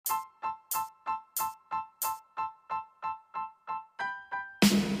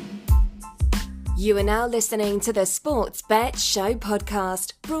You are now listening to the Sports Bet Show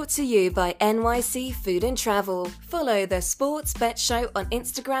podcast, brought to you by NYC Food and Travel. Follow the Sports Bet Show on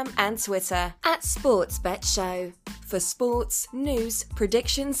Instagram and Twitter at Sports Bet Show for sports, news,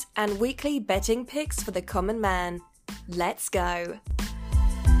 predictions, and weekly betting picks for the common man. Let's go.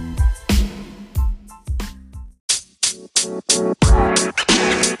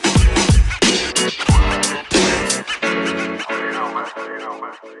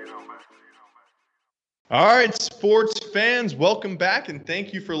 All right, sports fans, welcome back and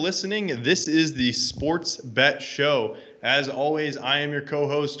thank you for listening. This is the Sports Bet Show. As always, I am your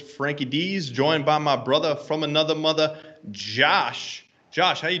co-host, Frankie Dees, joined by my brother from another mother, Josh.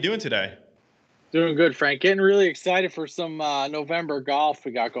 Josh, how you doing today? Doing good, Frank. Getting really excited for some November golf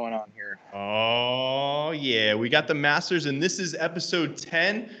we got going on here. Oh, yeah. We got the Masters, and this is episode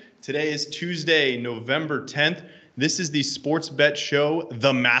 10. Today is Tuesday, November 10th. This is the Sports Bet Show,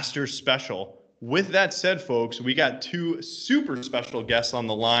 the Masters Special. With that said, folks, we got two super special guests on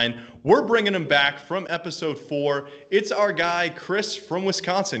the line. We're bringing them back from episode 4. It's our guy, Chris from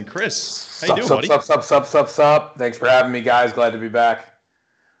Wisconsin. Chris, how you doing, buddy? Sup. Thanks for having me, guys. Glad to be back.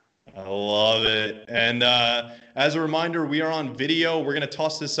 I love it. And as a reminder, we are on video. We're going to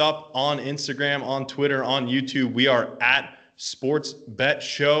toss this up on Instagram, on Twitter, on YouTube. We are at Sports Bet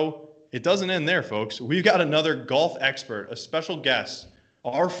Show. It doesn't end there, folks. We've got another golf expert, a special guest,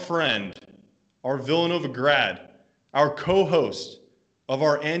 our friend, our Villanova grad, our co-host of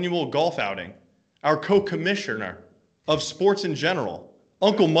our annual golf outing, our co-commissioner of sports in general,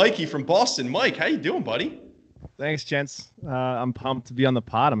 Uncle Mikey from Boston. Mike, how you doing, buddy? Thanks, gents. I'm pumped to be on the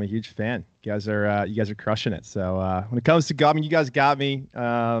pod. I'm a huge fan. You guys are crushing it. So when it comes to golf, I mean, you guys got me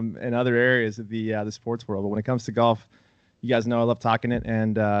in other areas of the sports world, but when it comes to golf, you guys know I love talking it,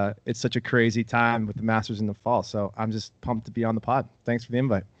 and it's such a crazy time with the Masters in the fall. So I'm just pumped to be on the pod. Thanks for the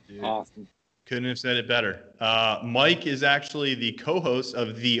invite. Dude. Awesome. Couldn't have said it better. Mike is actually the co-host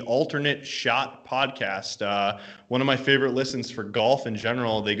of the Alternate Shot podcast. One of my favorite listens for golf in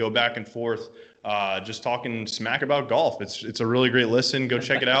general. They go back and forth just talking smack about golf. It's a really great listen. Go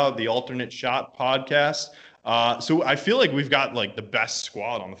check it out, the Alternate Shot podcast. So I feel like we've got like the best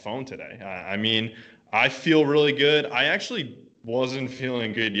squad on the phone today. I mean, I feel really good. I actually wasn't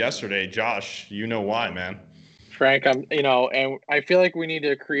feeling good yesterday. Josh, you know why, man. Frank, and I feel like we need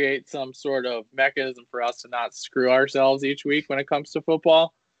to create some sort of mechanism for us to not screw ourselves each week when it comes to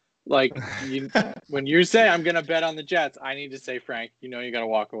football. Like, when you say I'm going to bet on the Jets, I need to say, Frank, you got to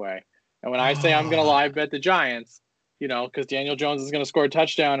walk away. And when I say I'm going to live bet the Giants, because Daniel Jones is going to score a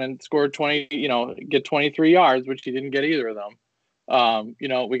touchdown and score 20, get 23 yards, which he didn't get either of them.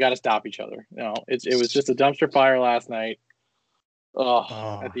 We got to stop each other. It was just a dumpster fire last night.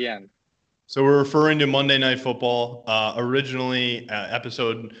 At the end. So we're referring to Monday Night Football. Originally,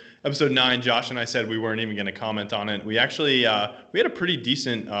 episode 9, Josh and I said we weren't even going to comment on it. We actually we had a pretty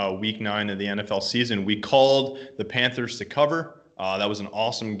decent week 9 of the NFL season. We called the Panthers to cover. That was an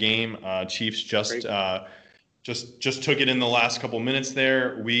awesome game. Chiefs just took it in the last couple minutes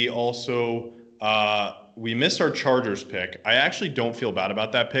there. We also we missed our Chargers pick. I actually don't feel bad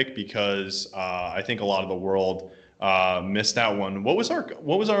about that pick because I think a lot of the world missed that one. What was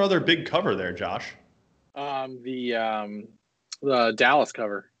our other big cover there, Josh? The Dallas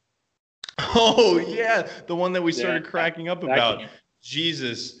cover. Oh yeah, the one that we started cracking up about. Game.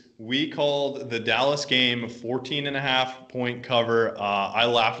 Jesus, we called the Dallas game 14.5 point cover. I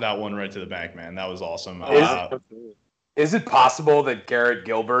laughed that one right to the bank, man. That was awesome. Is it possible that Garrett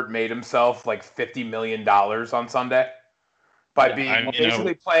Gilbert made himself like $50 million on Sunday by being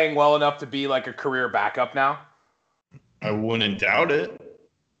playing well enough to be like a career backup now? I wouldn't doubt it.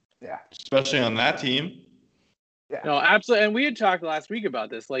 Yeah. Especially on that team. Yeah. No, absolutely. And we had talked last week about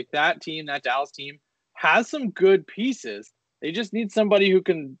this. Like that Dallas team has some good pieces. They just need somebody who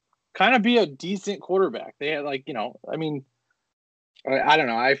can kind of be a decent quarterback. They had I don't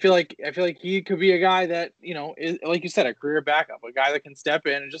know. I feel like he could be a guy that, is, like you said, a career backup, a guy that can step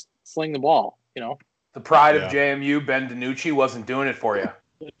in and just sling the ball, The pride of JMU, Ben DiNucci, wasn't doing it for you.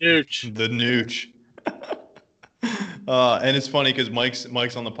 The Nooch. And it's funny because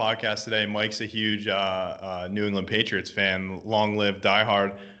Mike's on the podcast today. Mike's a huge New England Patriots fan. Long live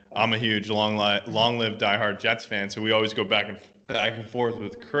diehard. I'm a huge long live diehard Jets fan. So we always go back and forth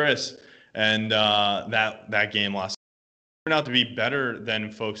with Chris. And that game last turned out to be better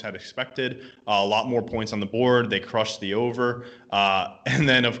than folks had expected. A lot more points on the board. They crushed the over. And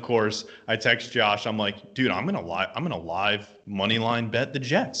then of course I text Josh. I'm like, dude, I'm gonna live money line bet the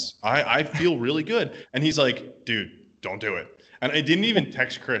Jets. I feel really good. And he's like, dude, don't do it. And I didn't even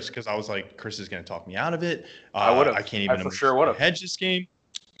text Chris because I was like, Chris is going to talk me out of it. I would have. I can't even for sure would have hedge this game.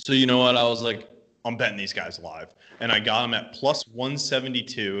 So you know what? I was like, I'm betting these guys live. And I got them at plus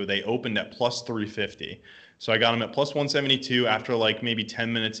 172. They opened at plus 350. So I got them at plus 172 after like maybe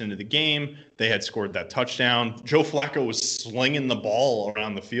 10 minutes into the game. They had scored that touchdown. Joe Flacco was slinging the ball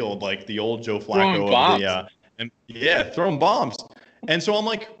around the field like the old Joe Flacco throwing bombs. And so I'm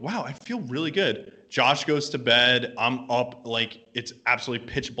like, wow, I feel really good. Josh goes to bed. I'm up like it's absolutely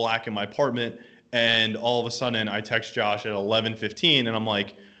pitch black in my apartment. And all of a sudden I text Josh at 11:15 and I'm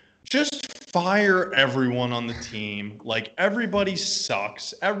like, just fire everyone on the team. Like everybody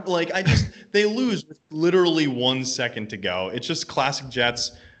sucks. They lose with literally 1 second to go. It's just classic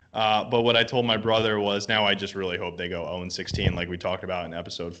Jets. But what I told my brother was now I just really hope they go 0-16 like we talked about in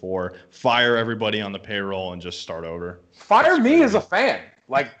episode 4. Fire everybody on the payroll and just start over. Fire me as a fan.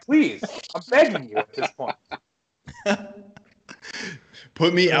 Like, please. I'm begging you at this point.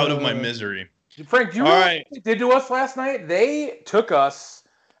 Put me out of my misery. Frank, do you know what they did to us last night? They took us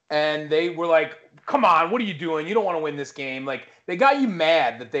and they were like, come on, what are you doing? You don't want to win this game. Like, they got you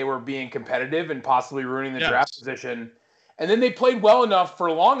mad that they were being competitive and possibly ruining the draft position. And then they played well enough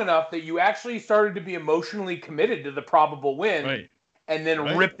for long enough that you actually started to be emotionally committed to the probable win and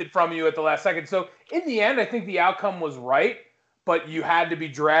then ripped it from you at the last second. So in the end, I think the outcome was right, but you had to be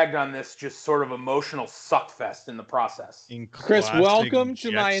dragged on this just sort of emotional suckfest in the process. Chris, welcome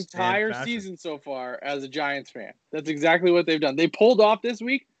to my entire season so far as a Giants fan. That's exactly what they've done. They pulled off this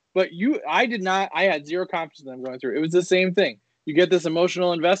week, but I did not. I had zero confidence in them going through. It was the same thing. You get this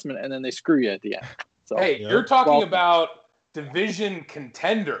emotional investment, and then they screw you at the end. So, you're talking about division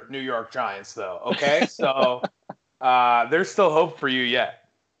contender New York Giants, though, okay? So there's still hope for you yet.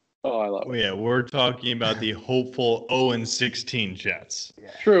 Oh, I love it. Yeah, we're talking about the hopeful 0-16 Jets. Yeah.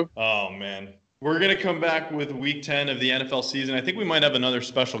 True. Oh, man. We're going to come back with Week 10 of the NFL season. I think we might have another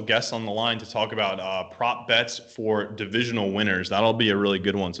special guest on the line to talk about prop bets for divisional winners. That'll be a really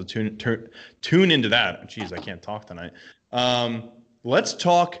good one, so tune into that. Jeez, I can't talk tonight. Let's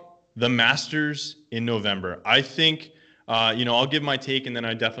talk the Masters in November. I think, I'll give my take, and then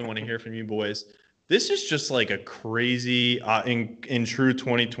I definitely want to hear from you boys. This is just like a crazy, in true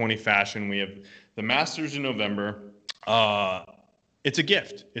 2020 fashion, we have the Masters in November. It's a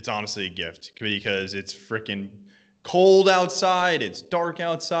gift. It's honestly a gift because it's freaking cold outside. It's dark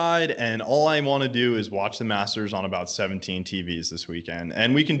outside. And all I want to do is watch the Masters on about 17 TVs this weekend.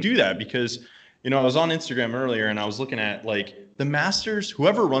 And we can do that because, I was on Instagram earlier and I was looking at like the Masters,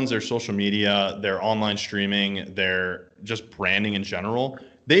 whoever runs their social media, their online streaming, their just branding in general,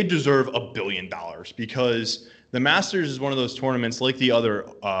 they deserve $1 billion because the Masters is one of those tournaments like the other,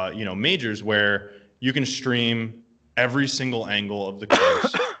 majors where you can stream every single angle of the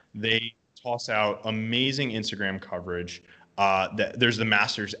course. They toss out amazing Instagram coverage. There's the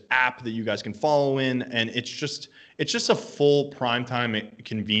Masters app that you guys can follow in, and it's just a full primetime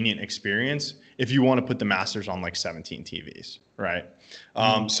convenient experience if you want to put the Masters on like 17 TVs, right?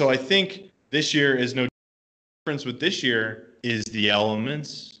 So I think this year is no difference. With this year is the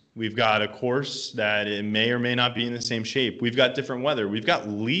elements. We've got a course that it may or may not be in the same shape. We've got different weather. We've got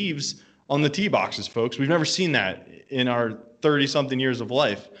leaves on the tee boxes, folks. We've never seen that in our 30-something years of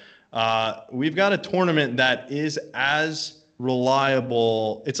life. We've got a tournament that is as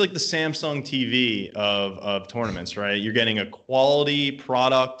reliable. It's like the Samsung TV of tournaments, right? You're getting a quality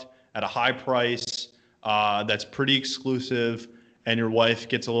product at a high price that's pretty exclusive, and your wife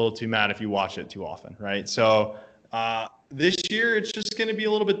gets a little too mad if you watch it too often, right? So this year, it's just going to be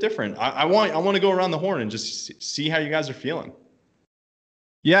a little bit different. I want to go around the horn and just see how you guys are feeling.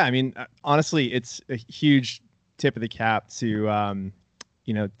 Yeah, I mean, honestly, it's a huge tip of the cap to,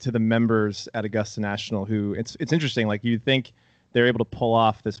 to the members at Augusta National who it's interesting. Like you think they're able to pull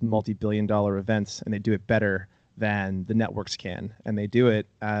off this multi-billion-dollar events and they do it better than the networks can. And they do it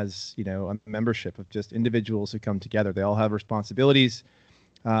as, a membership of just individuals who come together. They all have responsibilities.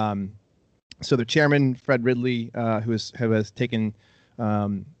 So the chairman, Fred Ridley, who has taken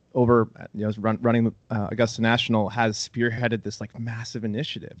over, running Augusta National, has spearheaded this like massive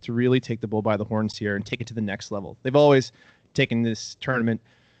initiative to really take the bull by the horns here and take it to the next level. They've always taken this tournament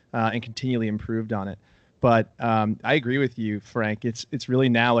and continually improved on it. But I agree with you, Frank. It's really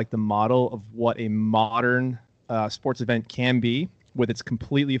now like the model of what a modern sports event can be, with its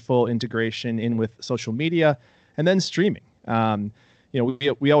completely full integration in with social media and then streaming.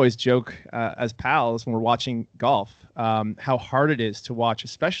 We always joke as pals when we're watching golf how hard it is to watch,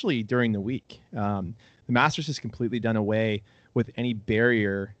 especially during the week. The Masters has completely done away with any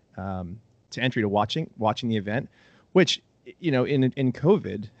barrier to entry to watching the event, which in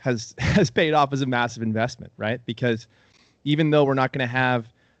COVID has paid off as a massive investment, right? Because even though we're not going to have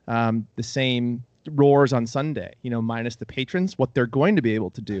the same roars on Sunday, minus the patrons. What they're going to be able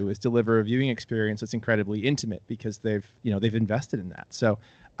to do is deliver a viewing experience that's incredibly intimate because they've invested in that. So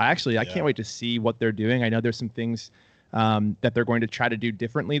I can't wait to see what they're doing. I know there's some things that they're going to try to do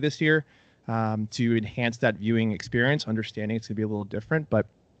differently this year to enhance that viewing experience, understanding it's going to be a little different, but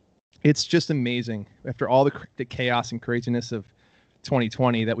it's just amazing after all the chaos and craziness of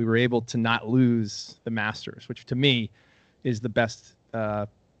 2020 that we were able to not lose the Masters, which to me is the best, the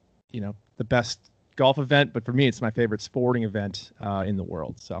best golf event. But for me, it's my favorite sporting event in the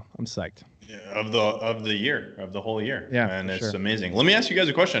world. So I'm psyched. Yeah, of the whole year. Yeah, and it's sure. amazing. Let me ask you guys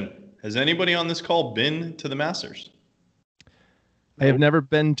a question. Has anybody on this call been to the Masters? I have never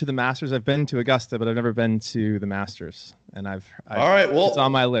been to the Masters. I've been to Augusta, but I've never been to the Masters. And I've all right. Well, it's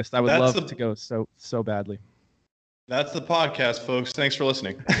on my list. I would love to go so badly. That's the podcast, folks. Thanks for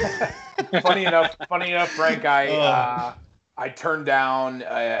listening. Funny enough, Frank, I turned down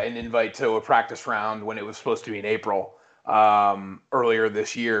an invite to a practice round when it was supposed to be in April earlier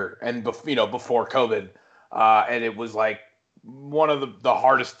this year, and before COVID, and it was like one of the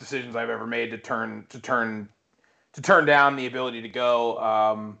hardest decisions I've ever made to turn down the ability to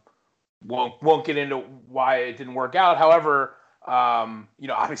go. Won't get into why it didn't work out. However,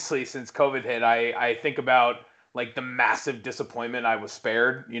 obviously since COVID hit, I think about like the massive disappointment I was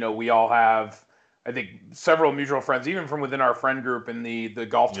spared. We all have, I think, several mutual friends, even from within our friend group in the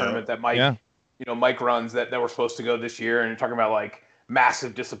golf tournament that Mike runs that were supposed to go this year. And you're talking about like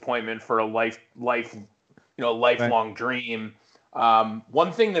massive disappointment for a lifelong dream.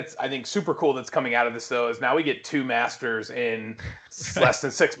 One thing that's, I think, super cool that's coming out of this though is now we get 2 Masters in less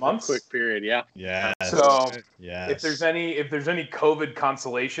than 6 months. Quick period, yeah. Yeah. So if there's any COVID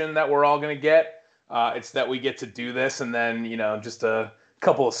consolation that we're all going to get, it's that we get to do this, and then just a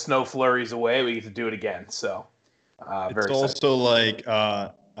couple of snow flurries away, we get to do it again. So it's also like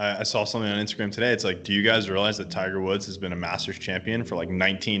I saw something on Instagram today. It's like, do you guys realize that Tiger Woods has been a Masters champion for like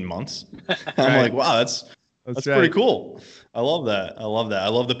 19 months? I'm like, wow, that's pretty cool. I love that. I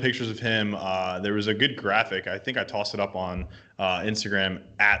love the pictures of him. There was a good graphic. I think I tossed it up on Instagram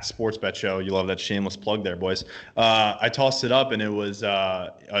at SportsBetShow. You love that shameless plug there, boys. I tossed it up, and it was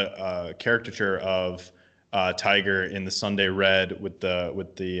a caricature of Tiger in the Sunday red with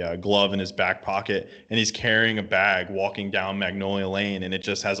the glove in his back pocket, and he's carrying a bag walking down Magnolia Lane, and it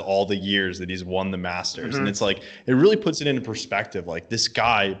just has all the years that he's won the Masters. And it's like, it really puts it into perspective. Like, this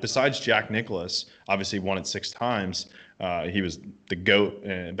guy, besides Jack Nicklaus, obviously won it 6 times. He was the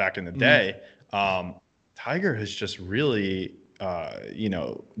GOAT back in the day. Tiger has just really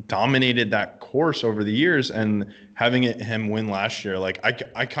dominated that course over the years, and having him win last year, like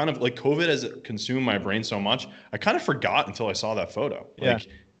I kind of, like, COVID has consumed my brain so much, I kind of forgot until I saw that photo. Like,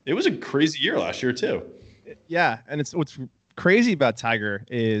 it was a crazy year last year too. Yeah, and what's crazy about Tiger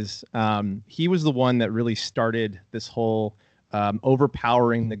is he was the one that really started this whole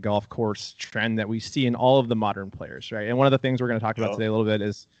overpowering the golf course trend that we see in all of the modern players, right? And one of the things we're going to talk about today a little bit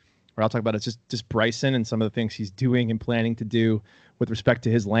is, or I'll talk about, it's just Bryson and some of the things he's doing and planning to do with respect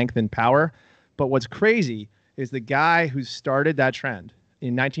to his length and power. But what's crazy is the guy who started that trend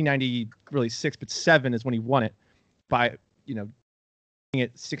in 1990, really 6, but 7 is when he won it by, getting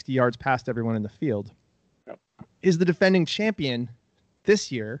it 60 yards past everyone in the field, is the defending champion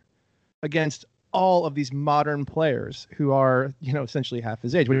this year against all of these modern players who are, essentially half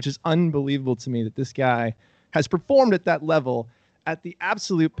his age, which is unbelievable to me that this guy has performed at that level at the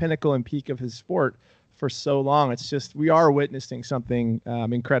absolute pinnacle and peak of his sport for so long. It's just, we are witnessing something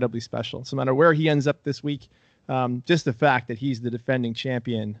incredibly special. So no matter where he ends up this week, just the fact that he's the defending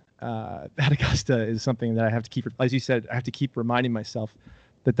champion at Augusta is something that I have to keep, as you said, I have to keep reminding myself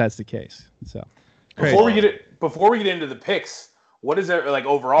that that's the case. So before we get into the picks, what is it like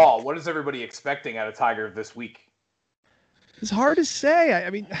overall? What is everybody expecting out of Tiger this week? It's hard to say.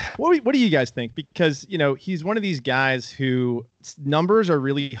 I mean, what do you guys think? Because, he's one of these guys who numbers are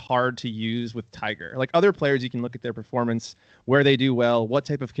really hard to use with Tiger. Like other players, you can look at their performance, where they do well, what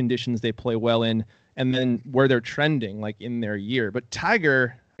type of conditions they play well in, and then where they're trending, like in their year. But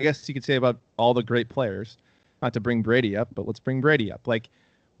Tiger, I guess you could say about all the great players, not to bring Brady up, but let's bring Brady up. Like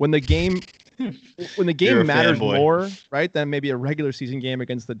when the game matters more, right, than maybe a regular season game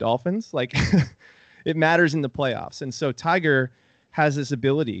against the Dolphins, like it matters in the playoffs. And so Tiger has this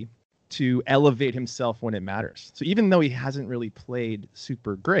ability to elevate himself when it matters. So even though he hasn't really played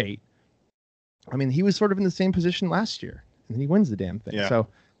super great, I mean, he was sort of in the same position last year, and he wins the damn thing. Yeah. So,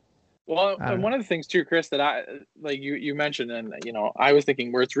 well, and one of the things too, Chris, that I like you mentioned, and I was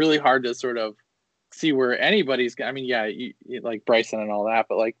thinking where it's really hard to sort of see where anybody's. I mean, you like Bryson and all that,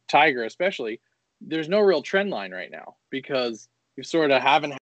 but like Tiger especially, there's no real trend line right now because you sort of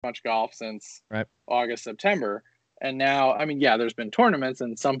haven't much golf since Right. August, September. And now, I mean, yeah, there's been tournaments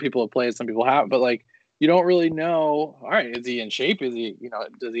and some people have played, some people haven't, but like, you don't really know, all right, is he in shape? Is he,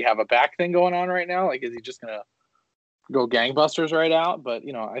 does he have a back thing going on right now? Like, is he just going to go gangbusters right out? But,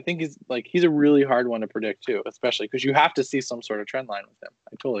 I think he's a really hard one to predict too, especially because you have to see some sort of trend line with him.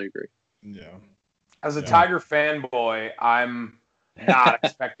 I totally agree. Yeah. As a Tiger fanboy, I'm not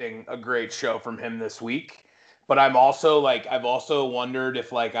expecting a great show from him this week. But I've also wondered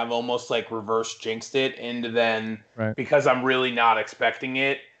if I've almost reverse jinxed it into then, because I'm really not expecting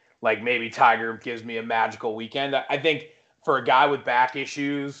it. Maybe Tiger gives me a magical weekend. I think for a guy with back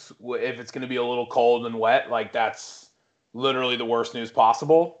issues, if it's going to be a little cold and wet, that's literally the worst news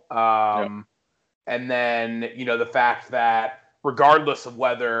possible. And then, the fact that regardless of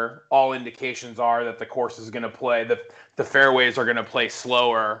weather, all indications are that the course is going to play, the fairways are going to play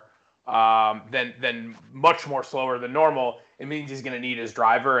slower, than much more slower than normal. It means he's going to need his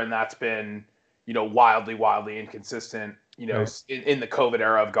driver, and that's been, wildly inconsistent, in the COVID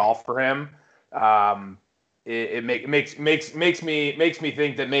era of golf for him. It makes me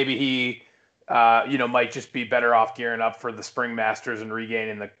think that maybe he, might just be better off gearing up for the Spring Masters and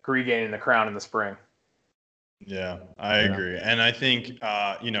regaining the crown in the spring. Yeah, I agree. And I think,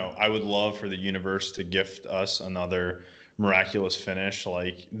 I would love for the universe to gift us another miraculous finish.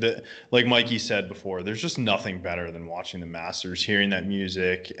 Like Mikey said before, there's just nothing better than watching the Masters, hearing that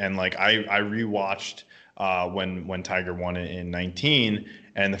music. And I rewatched when Tiger won it in 19,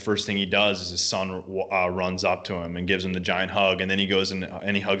 and the first thing he does is his son runs up to him and gives him the giant hug, and then he goes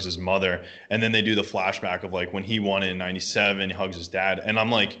and he hugs his mother, and then they do the flashback of when he won it in 97, he hugs his dad, and I'm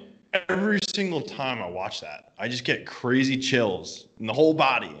like, every single time I watch that, I just get crazy chills in the whole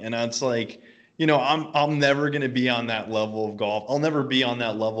body, and it's I'm never going to be on that level of golf. I'll never be on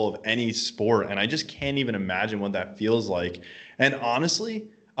that level of any sport. And I just can't even imagine what that feels like. And honestly,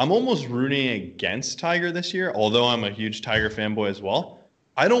 I'm almost rooting against Tiger this year, although I'm a huge Tiger fanboy as well.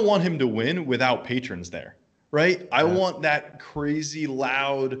 I don't want him to win without patrons there, right? I want that crazy,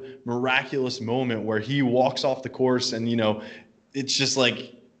 loud, miraculous moment where he walks off the course and, it's just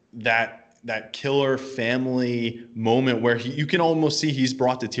that killer family moment where you can almost see he's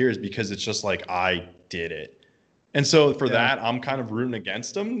brought to tears because it's just I did it. And so for that, I'm kind of rooting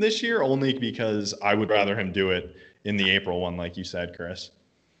against him this year, only because I would rather him do it in the April one, like you said, Chris.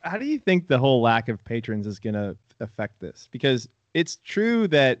 How do you think the whole lack of patrons is going to affect this? Because it's true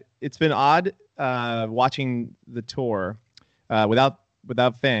that it's been odd watching the tour without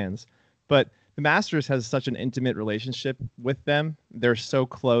fans, but the Masters has such an intimate relationship with them. They're so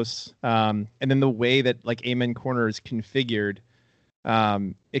close. And then the way that Amen Corner is configured,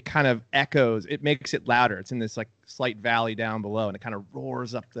 it kind of echoes. It makes it louder. It's in this slight valley down below, and it kind of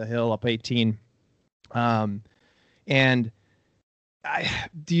roars up the hill, up 18. And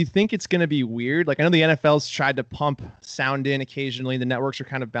do you think it's going to be weird? I know the NFL's tried to pump sound in occasionally. The networks are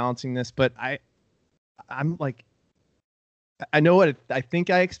kind of balancing this, but I'm I know what I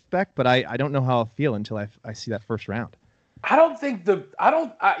think I expect, but I don't know how I'll feel until I see that first round. I don't think I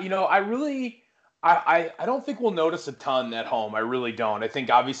don't think we'll notice a ton at home. I really don't. I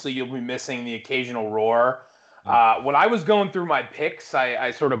think obviously you'll be missing the occasional roar. When I was going through my picks, I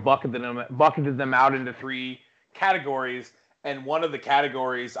sort of bucketed them out into 3 categories, and one of the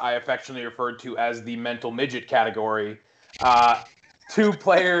categories I affectionately referred to as the mental midget category. 2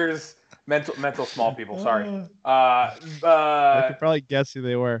 players. Mental small people. Sorry. I could probably guess who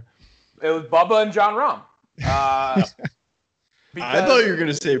they were. It was Bubba and John Rahm. I thought you were going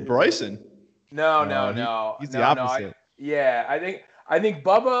to say Bryson. No. He's the opposite. I think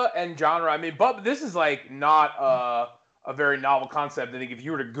Bubba and John Rahm. I mean, Bubba. This is not a very novel concept. I think if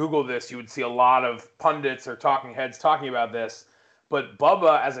you were to Google this, you would see a lot of pundits or talking heads talking about this. But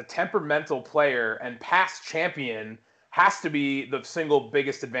Bubba, as a temperamental player and past champion, has to be the single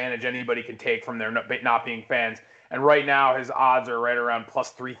biggest advantage anybody can take from their not being fans. And right now, his odds are right around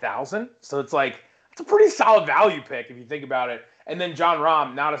plus 3,000. So it's it's a pretty solid value pick if you think about it. And then John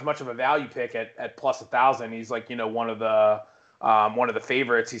Rahm, not as much of a value pick at plus 1,000. He's one of the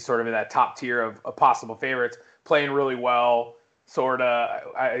favorites. He's sort of in that top tier of possible favorites, playing really well. Sort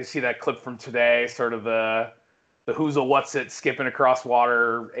of, I see that clip from today. Sort of the who's a what's it skipping across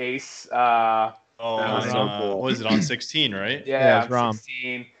water ace. So cool. What is it on 16, right? Yeah, it's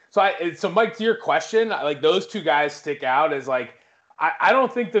 16. So Mike, to your question, those 2 guys stick out as I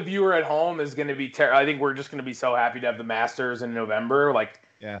don't think the viewer at home is going to be I think we're just going to be so happy to have the Masters in November. Maybe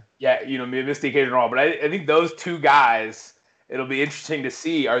miss the occasion and all, but I think those 2 guys, it'll be interesting to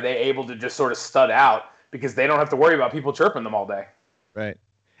see, are they able to just sort of stud out because they don't have to worry about people chirping them all day. Right.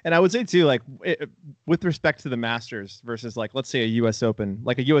 And I would say too, like with respect to the Masters versus like, let's say a U.S. Open,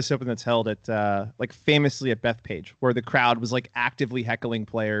 like a U.S. Open that's held at like famously at Bethpage, where the crowd was like actively heckling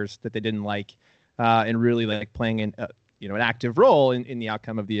players that they didn't like, and really like playing an active role in the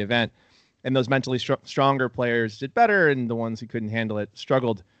outcome of the event. And those mentally stronger players did better, and the ones who couldn't handle it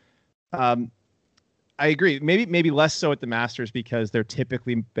struggled. I agree. Maybe less so at the Masters because they're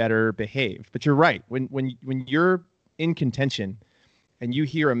typically better behaved. But you're right. When you're in contention and you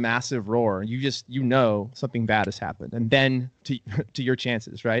hear a massive roar, you know something bad has happened, and then to your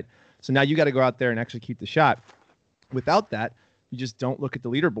chances, right? So now you got to go out there and execute the shot. Without that, you just don't look at the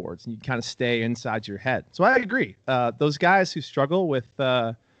leaderboards and you kind of stay inside your head. So I agree. Those guys who struggle with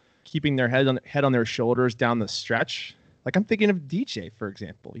keeping their head on their shoulders down the stretch, like I'm thinking of DJ, for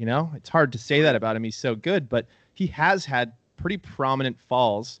example. You know, it's hard to say that about him. He's so good, but he has had pretty prominent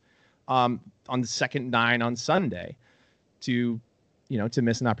falls on the second 9 on Sunday to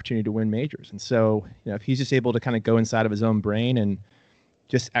miss an opportunity to win majors. And so, if he's just able to kind of go inside of his own brain and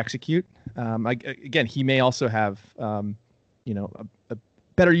just execute, again, he may also have, a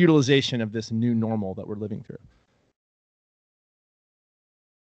better utilization of this new normal that we're living through.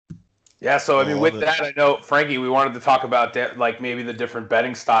 Yeah, so I mean, with that, I know, Frankie, we wanted to talk about like maybe the different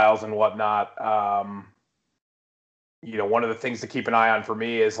betting styles and whatnot. One of the things to keep an eye on for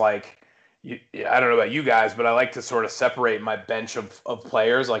me is like, I don't know about you guys, but I like to sort of separate my bench of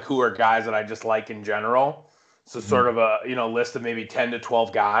players, like who are guys that I just like in general. So sort of a list of maybe 10 to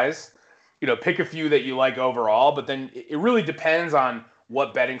 12 guys. Pick a few that you like overall, but then it really depends on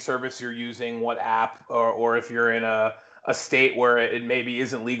what betting service you're using, what app, or if you're in a state where it maybe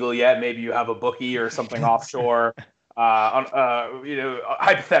isn't legal yet, maybe you have a bookie or something offshore.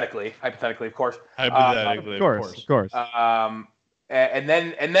 Hypothetically, of course. Hypothetically, of course. And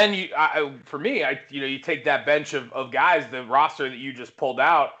then you take that bench of guys, the roster that you just pulled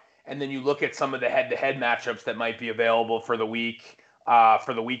out, and then you look at some of the head-to-head matchups that might be available for the week,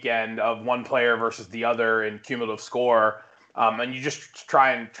 for the weekend of one player versus the other in cumulative score, and you just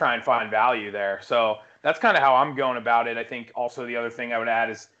try and find value there. So that's kind of how I'm going about it. I think also the other thing I would add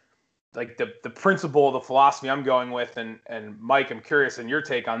is like the principle, the philosophy I'm going with, and Mike, I'm curious in your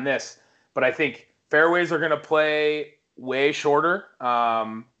take on this, but I think fairways are going to play way shorter,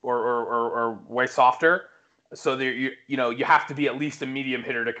 or way softer. So you have to be at least a medium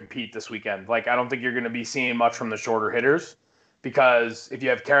hitter to compete this weekend. Like, I don't think you're going to be seeing much from the shorter hitters, because if you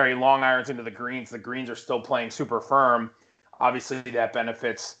have carry long irons into the greens are still playing super firm. Obviously that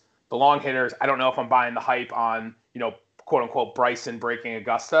benefits the long hitters. I don't know if I'm buying the hype on, quote unquote Bryson breaking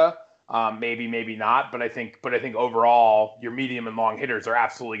Augusta. Maybe not, but I think overall your medium and long hitters are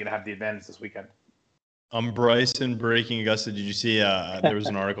absolutely going to have the advantage this weekend. Bryson breaking Augusta. Did you see there was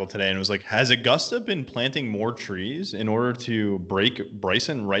an article today and it was like, has Augusta been planting more trees in order to break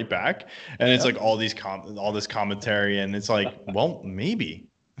Bryson right back? And it's like all this commentary, and it's like, well, maybe.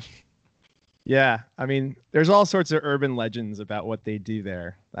 Yeah, I mean, there's all sorts of urban legends about what they do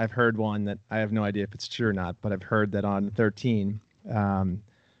there. I've heard one that I have no idea if it's true or not, but I've heard that on 13, in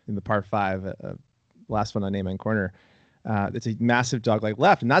the par 5, last one on Amen Corner, it's a massive dogleg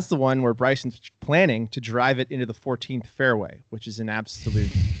left, and that's the one where Bryson's planning to drive it into the 14th fairway, which is an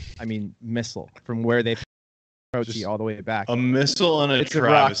absolute, missile from where they approach all the way back. A missile and a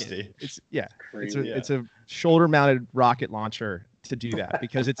travesty. It's a shoulder-mounted rocket launcher to do that,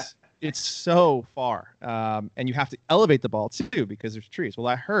 because it's so far, and you have to elevate the ball too because there's trees. Well,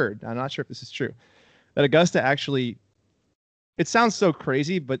 I heard, I'm not sure if this is true, that Augusta actually, it sounds so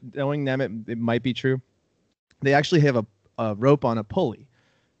crazy, but knowing them, it might be true. They actually have a rope on a pulley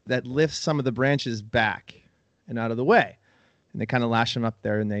that lifts some of the branches back and out of the way, and they kind of lash them up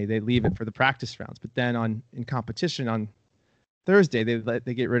there, and they leave it for the practice rounds. But then in competition on Thursday,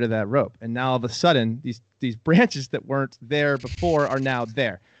 they get rid of that rope, and now all of a sudden these branches that weren't there before are now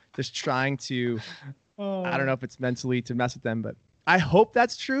there. Just trying to, I don't know if it's mentally to mess with them, but I hope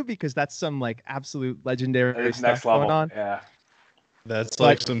that's true, because that's some like absolute legendary stuff next level. Going on. Yeah. That's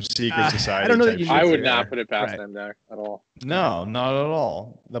like some secret society. I don't know that I would not put it past them there at all. No, not at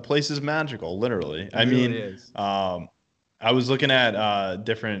all. The place is magical, literally. It really is. I was looking at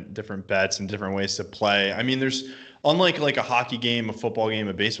different bets and different ways to play. I mean, there's unlike like a hockey game, a football game,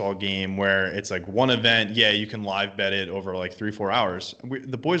 a baseball game where it's like one event. Yeah, you can live bet it over like 3-4 hours.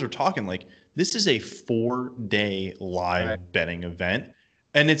 The boys were talking like this is a 4-day live betting event.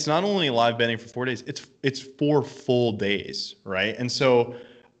 And it's not only live betting for 4 days, it's 4 full days, right? And so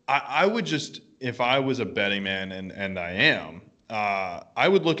I would just, if I was a betting man, and I am, I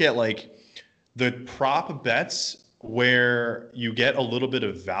would look at like the prop bets where you get a little bit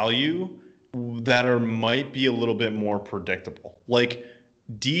of value that might be a little bit more predictable. Like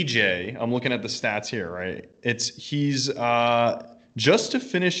DJ, I'm looking at the stats here, right? He's just to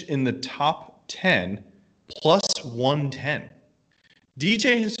finish in the top 10 plus 110.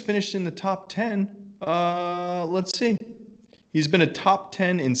 DJ has finished in the top 10. Let's see. He's been a top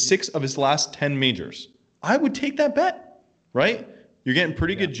 10 in 6 of his last 10 majors. I would take that bet, right? You're getting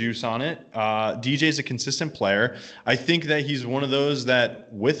pretty good juice on it. DJ's a consistent player. I think that he's one of those that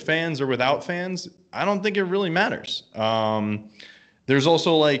with fans or without fans, I don't think it really matters. There's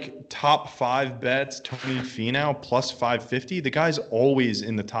also like top 5 bets, Tony Finau plus 550. The guy's always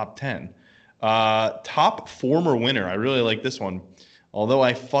in the top 10. Top former winner. I really like this one. Although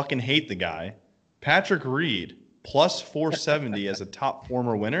I fucking hate the guy. Patrick Reed plus 470 as a top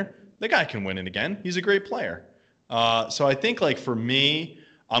former winner. The guy can win it again. He's a great player. So I think like for me,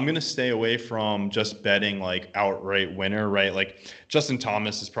 I'm going to stay away from just betting like outright winner, right? Like Justin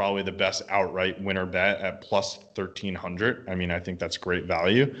Thomas is probably the best outright winner bet at plus 1,300. I mean, I think that's great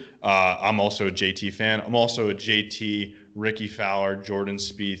value. I'm also a JT fan. I'm also a JT, Ricky Fowler, Jordan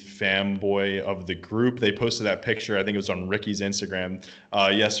Spieth fanboy of the group. They posted that picture. I think it was on Ricky's Instagram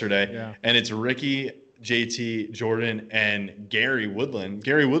yesterday. Yeah. And it's Ricky, JT, Jordan, and Gary Woodland.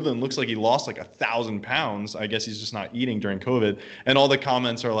 Gary Woodland looks like he lost like 1,000 pounds. I guess he's just not eating during COVID. And all the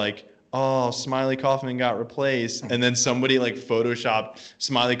comments are like, oh, Smiley Kaufman got replaced. And then somebody like photoshopped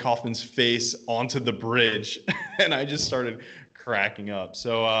Smiley Kaufman's face onto the bridge. And I just started cracking up.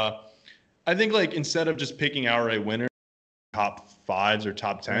 So I think like instead of just picking outright winners, top 5s or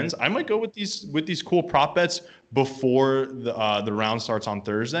top 10s, I might go with these cool prop bets before the round starts on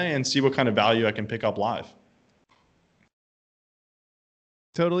Thursday and see what kind of value I can pick up live.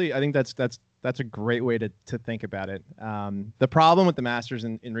 Totally. I think that's a great way to think about it. The problem with the Masters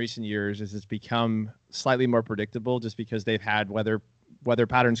in recent years is it's become slightly more predictable just because they've had weather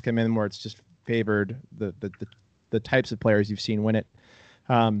patterns come in where it's just favored the types of players you've seen win it.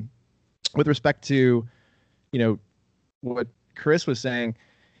 With respect to, what Chris was saying,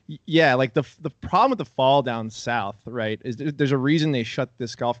 yeah, like the problem with the fall down south, right, is there's a reason they shut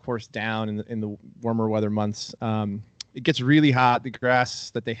this golf course down in the warmer weather months. It gets really hot. The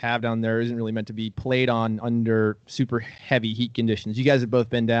grass that they have down there isn't really meant to be played on under super heavy heat conditions. You guys have both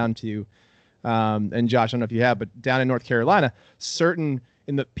been down to, and Josh, I don't know if you have, but down in North Carolina,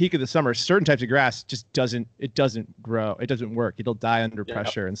 in the peak of the summer, certain types of grass just doesn't grow. It doesn't work. It'll die under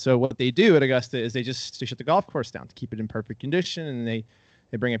pressure. And so what they do at Augusta is they shut the golf course down to keep it in perfect condition, and they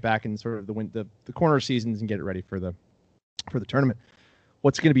bring it back in sort of the corner seasons and get it ready for the tournament.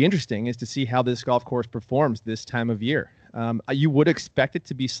 What's going to be interesting is to see how this golf course performs this time of year. You would expect it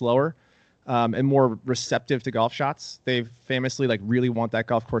to be slower and more receptive to golf shots. They famously really want that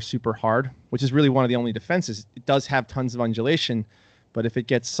golf course super hard, which is really one of the only defenses. It does have tons of undulation, but if it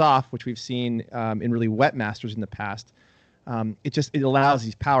gets soft, which we've seen in really wet Masters in the past, it allows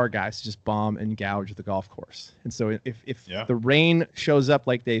these power guys to just bomb and gouge the golf course. And so if the rain shows up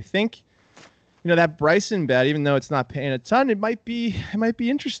like they think, that Bryson bet, even though it's not paying a ton, it might be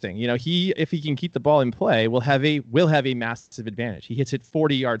interesting. If he can keep the ball in play, will have a massive advantage. He hits it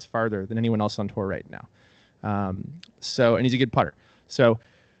 40 yards farther than anyone else on tour right now. And he's a good putter. So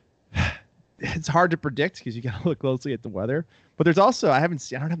it's hard to predict because you got to look closely at the weather. But there's also, I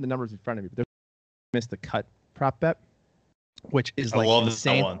don't have the numbers in front of me, but there's missed the cut prop bet, which is like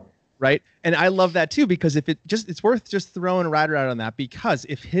insane. That one. Right. And I love that too, because it's worth just throwing a rider out on that, because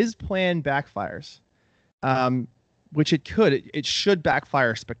if his plan backfires, which it could, it should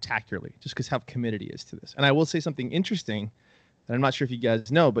backfire spectacularly just because how committed he is to this. And I will say something interesting that I'm not sure if you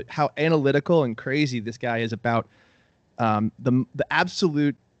guys know, but how analytical and crazy this guy is about the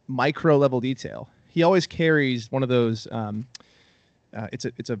absolute micro level detail. He always carries one of those. It's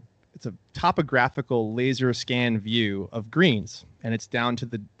a topographical laser scan view of greens, and it's down to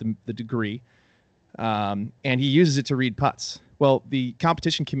the degree, and he uses it to read putts. Well, the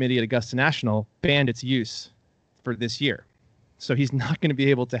competition committee at Augusta National banned its use for this year, so he's not going to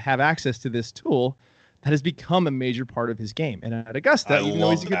be able to have access to this tool that has become a major part of his game. And at Augusta, even though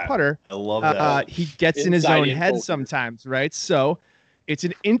he's a good putter, I love that. He gets in his own head sometimes, right? So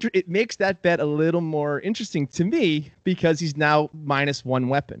it makes that bet a little more interesting to me because he's now -1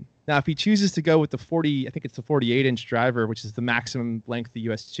 weapon. Now, if he chooses to go with the 48-inch driver, which is the maximum length the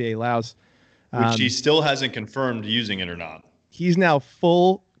USGA allows, which he still hasn't confirmed using it or not. He's now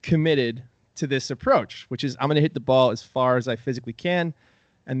full committed to this approach, which is I'm going to hit the ball as far as I physically can,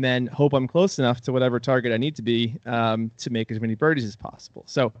 and then hope I'm close enough to whatever target I need to be to make as many birdies as possible.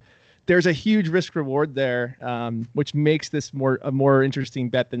 So there's a huge risk reward there, which makes this a more interesting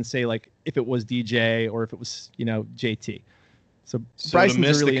bet than say like if it was DJ or if it was JT. So Bryson's to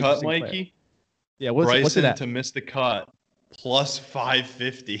miss a really the cut, interesting Mikey. Player. Yeah, what's it at? To miss the cut plus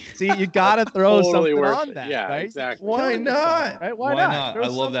 550. See, you gotta throw Totally something worth on it. that, Yeah, right? exactly. Why Killing yourself, not? right? Why not? Throw I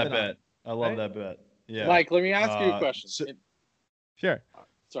love that something on, bet. I love right? that bet. Yeah. Mike, let me ask you a question. Sure.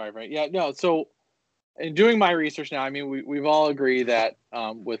 Sorry, Frank. Yeah, no. So, in doing my research now, I mean, we've all agreed that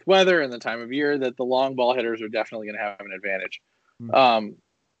with weather and the time of year, that the long ball hitters are definitely going to have an advantage. Mm.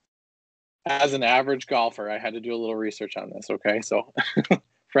 As an average golfer, I had to do a little research on this. Okay, so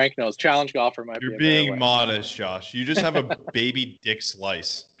Frank knows challenge golfer might You're be a better being way. modest, Josh. You just have a baby dick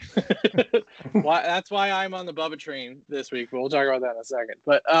slice. That's why I'm on the Bubba train this week. But we'll talk about that in a second.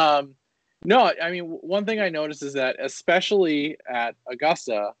 But no, I mean, one thing I noticed is that especially at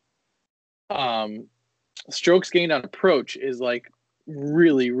Augusta, strokes gained on approach is like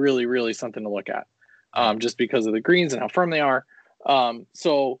really, really, really something to look at, just because of the greens and how firm they are.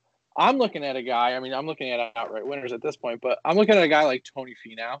 So I'm looking at a guy. I mean, I'm looking at outright winners at this point, but I'm looking at a guy like Tony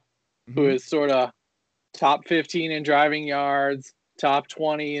Finau, who is sort of top 15 in driving yards, top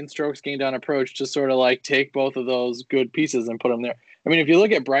 20 in strokes gained on approach, to sort of like take both of those good pieces and put them there. I mean, if you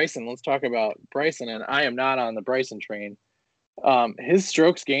look at Bryson, let's talk about Bryson, and I am not on the Bryson train. His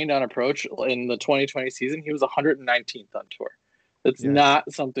strokes gained on approach in the 2020 season, he was 119th on tour. That's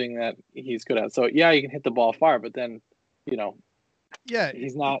not something that he's good at. So yeah, you can hit the ball far, but then,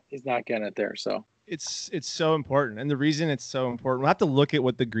 he's not getting it there. So it's so important, and the reason it's so important, we'll have to look at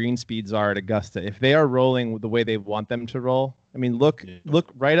what the green speeds are at Augusta. If they are rolling the way they want them to roll, I mean, look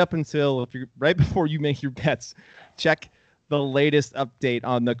right up until right before you make your bets, check the latest update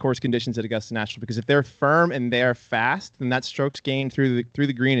on the course conditions at Augusta National, because if they're firm and they're fast, then that strokes gain through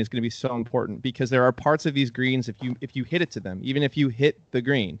the green is going to be so important, because there are parts of these greens, if you hit it to them, even if you hit the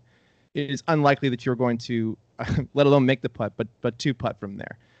green, it is unlikely that you're going to let alone make the putt, but to putt from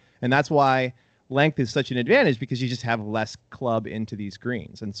there. And that's why length is such an advantage, because you just have less club into these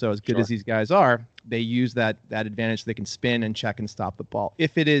greens. And so as good as these guys are, they use that advantage. They can spin and check and stop the ball.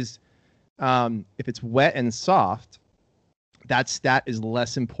 If it's wet and soft, that stat is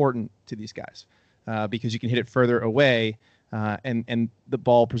less important to these guys, because you can hit it further away, and the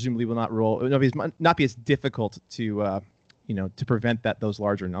ball presumably will not roll. It'll not be as difficult to prevent those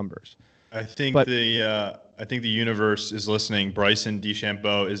larger numbers. I think the universe is listening. Bryson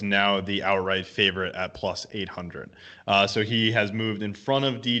DeChambeau is now the outright favorite at plus 800. So he has moved in front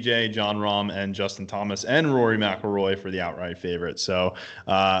of DJ, John Rahm, and Justin Thomas and Rory McIlroy for the outright favorite. So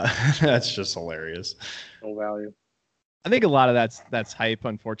that's just hilarious. No value. I think a lot of that's hype,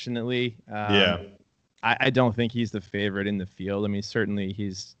 unfortunately. I don't think he's the favorite in the field. I mean, certainly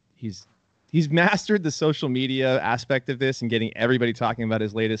he's mastered the social media aspect of this and getting everybody talking about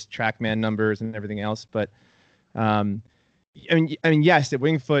his latest TrackMan numbers and everything else. But I mean, yes, at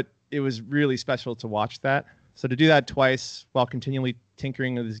Winged Foot, it was really special to watch that. So to do that twice while continually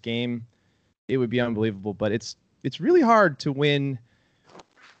tinkering with his game, it would be unbelievable. But it's really hard to win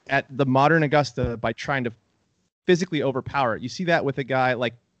at the modern Augusta by trying to physically overpower it. You see that with a guy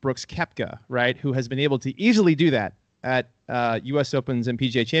like Brooks Koepka, right, who has been able to easily do that at U.S. Opens and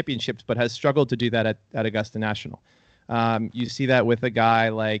PGA Championships, but has struggled to do that at Augusta National. You see that with a guy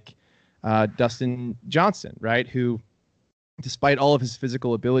like Dustin Johnson, right, who, despite all of his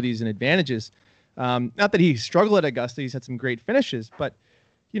physical abilities and advantages, not that he struggled at Augusta, he's had some great finishes, but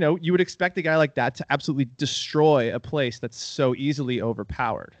you would expect a guy like that to absolutely destroy a place that's so easily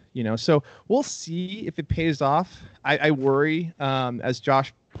overpowered. So we'll see if it pays off. I worry, as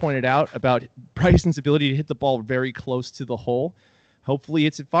Josh pointed out, about Bryson's ability to hit the ball very close to the hole. Hopefully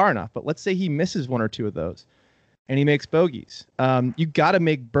it's far enough, but let's say he misses one or two of those and he makes bogeys. You got to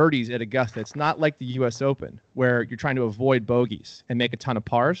make birdies at Augusta. It's not like the U.S. Open where you're trying to avoid bogeys and make a ton of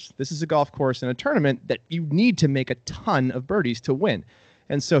pars. This is a golf course and a tournament that you need to make a ton of birdies to win.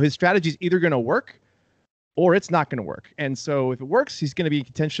 And so his strategy is either going to work or it's not going to work. And so if it works, he's going to be in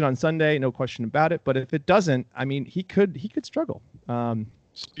contention on Sunday, no question about it. But if it doesn't, I mean, he could struggle.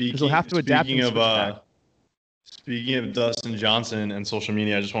 He'll have to adapt. Speaking of Dustin Johnson and social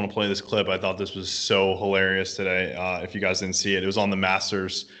media, I just want to play this clip. I thought this was so hilarious today. If you guys didn't see it, it was on the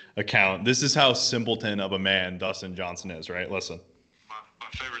Masters account. This is how simpleton of a man Dustin Johnson is, right? Listen. My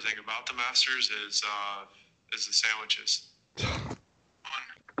favorite thing about the Masters is the sandwiches.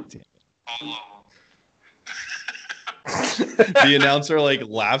 All of them. The announcer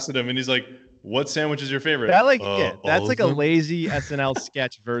laughs at him and he's like, "What sandwich is your favorite?" That's like a lazy SNL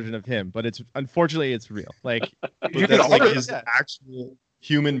sketch version of him, but unfortunately it's real. But that's his actual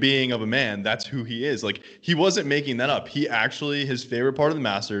human being of a man. That's who he is. He wasn't making that up. His favorite part of the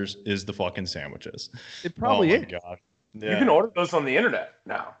Masters is the fucking sandwiches. It probably is. God. Yeah. You can order those on the internet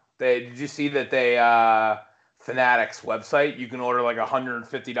now. Did you see that they Fanatics website? You can order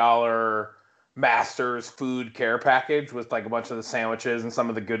 $150 Masters food care package with like a bunch of the sandwiches and some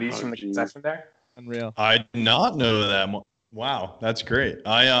of the goodies from the concession there. Unreal. I did not know that. Wow, that's great.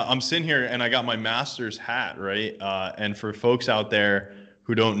 I'm sitting here and I got my Masters hat, right? And for folks out there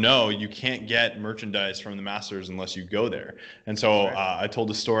who don't know, you can't get merchandise from the Masters unless you go there. And so I told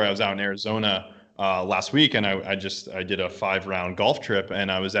the story. I was out in Arizona last week, and I did a 5-round golf trip,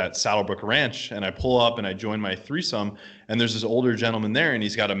 and I was at Saddlebrook Ranch, and I pull up and I join my threesome, and there's this older gentleman there, and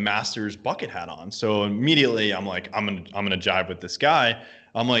he's got a Masters bucket hat on. So immediately I'm like, I'm gonna jive with this guy.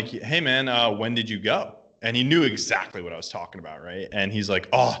 I'm like, hey man, when did you go? And he knew exactly what I was talking about, right? And he's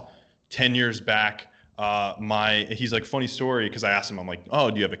like, 10 years back. He's like, funny story, because I asked him, I'm like, oh,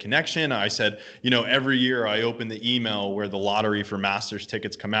 do you have a connection? I said, every year I open the email where the lottery for Masters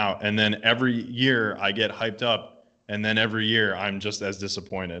tickets come out, and then every year I get hyped up, and then every year I'm just as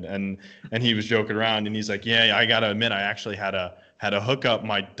disappointed. And he was joking around, and he's like, yeah, I gotta admit, I actually had a hookup.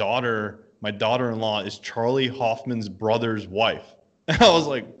 My daughter-in-law is Charlie Hoffman's brother's wife. And I was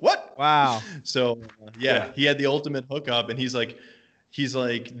like, what? Wow. So yeah, he had the ultimate hookup, and he's like,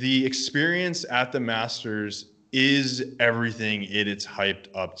 the experience at the Masters is everything it's hyped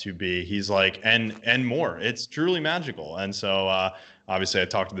up to be. He's like, and more. It's truly magical. And so obviously I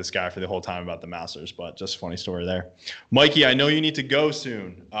talked to this guy for the whole time about the Masters, but just a funny story there. Mikey, I know you need to go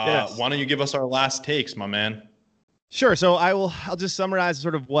soon. Yes. Why don't you give us our last takes, my man? Sure. So I'll just summarize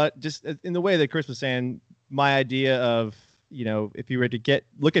sort of what, just in the way that Chris was saying, my idea of, if you were to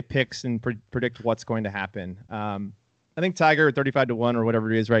look at picks and predict what's going to happen. I think Tiger at 35-1 or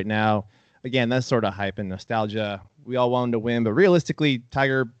whatever it is right now. Again, that's sort of hype and nostalgia. We all want him to win, but realistically,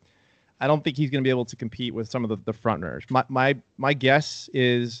 Tiger, I don't think he's going to be able to compete with some of the front runners. My guess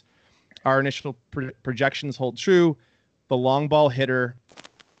is our initial projections hold true. The long ball hitter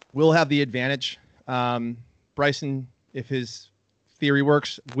will have the advantage. Bryson, if his theory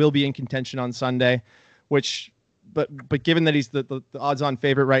works, will be in contention on Sunday, But given that he's the odds-on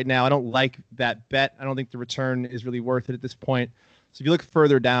favorite right now, I don't like that bet. I don't think the return is really worth it at this point. So if you look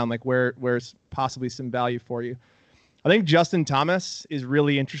further down, like where's possibly some value for you, I think Justin Thomas is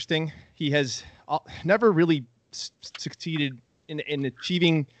really interesting. He has never really succeeded in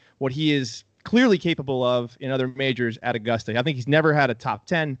achieving what he is clearly capable of in other majors at Augusta. I think he's never had a top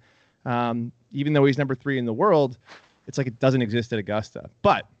 10, even though he's number 3 in the world. It's like it doesn't exist at Augusta.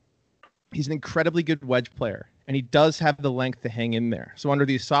 But he's an incredibly good wedge player, and he does have the length to hang in there. So under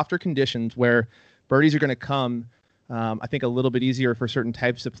these softer conditions where birdies are going to come, I think a little bit easier for certain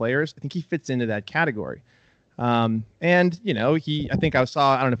types of players, I think he fits into that category. I think I don't know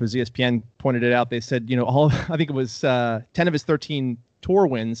if it was ESPN pointed it out. They said, I think it was 10 of his 13 tour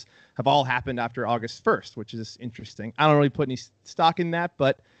wins have all happened after August 1st, which is interesting. I don't really put any stock in that,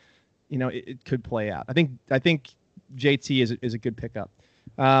 but it could play out. I think JT is a good pickup.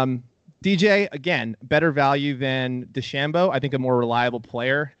 DJ, again, better value than DeChambeau. I think a more reliable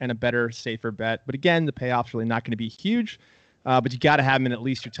player and a better, safer bet. But again, the payoff's really not going to be huge. But you got to have him in at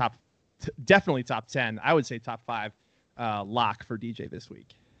least your definitely top 10. I would say top 5 lock for DJ this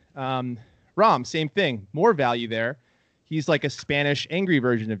week. Rom, same thing. More value there. He's like a Spanish angry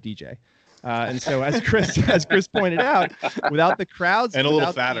version of DJ. And so as Chris pointed out, without the crowds. And a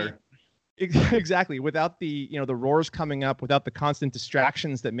little fatter. Exactly. Without the the roars coming up, without the constant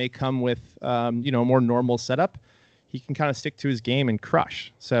distractions that may come with a more normal setup, he can kind of stick to his game and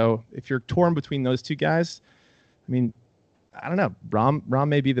crush. So if you're torn between those two guys, I mean, I don't know. Rom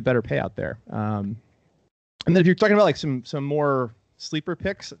may be the better payout there. And then if you're talking about like some more sleeper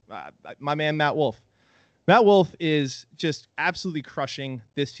picks, my man Matt Wolff. Matt Wolff is just absolutely crushing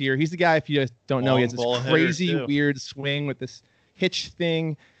this year. He's the guy, if you don't know, he has this crazy weird swing with this hitch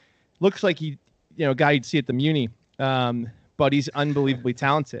thing. Looks like he, guy you'd see at the Muni, but he's unbelievably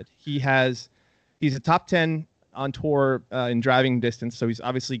talented. He's a top 10 on tour in driving distance, so he's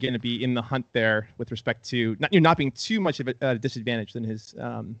obviously going to be in the hunt there with respect to not being too much of a disadvantage than his,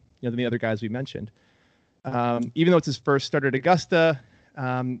 than the other guys we mentioned. Even though it's his first start at Augusta,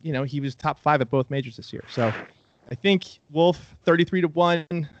 he was top 5 at both majors this year. So I think Wolff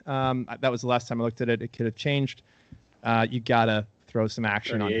 33-1. That was the last time I looked at it. It could have changed. You gotta throw some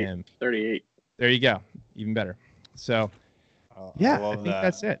action on him. 38. There you go. Even better. So, I think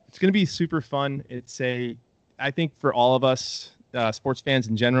that's it. It's going to be super fun. I think for all of us, sports fans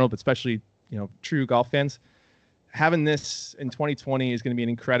in general, but especially, true golf fans, having this in 2020 is going to be an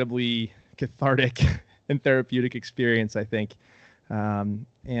incredibly cathartic and therapeutic experience, I think. And,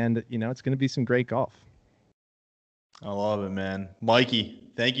 it's going to be some great golf. I love it, man. Mikey,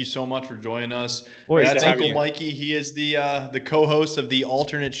 thank you so much for joining us. Boys, that's Uncle Mikey. He is the co-host of the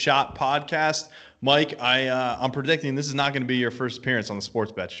Alternate Shot podcast. Mike, I'm predicting this is not going to be your first appearance on the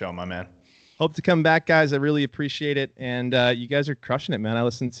Sports Bet Show, my man. hope to come back, guys. I really appreciate it. And you guys are crushing it, man. I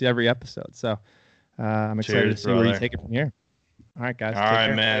listen to every episode. So I'm excited to see where you take it from here. All right, guys. All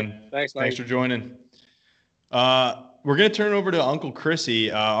right, man. Thanks, Mike. Thanks for joining. We're going to turn it over to Uncle Chrissy,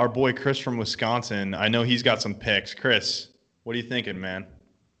 our boy Chris from Wisconsin. I know he's got some picks. Chris, what are you thinking, man?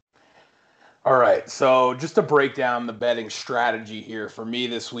 All right, so just to break down the betting strategy here for me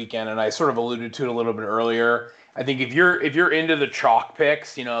this weekend, and I sort of alluded to it a little bit earlier. I think if you're into the chalk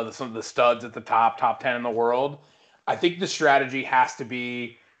picks, you know, some of the studs at the top 10 in the world, I think the strategy has to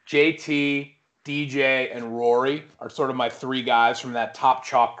be JT, DJ, and Rory are sort of my three guys from that top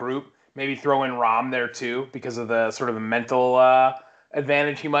chalk group. Maybe throw in Rom there too because of the sort of the mental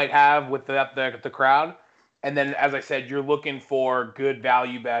advantage he might have with the crowd. And then, as I said, you're looking for good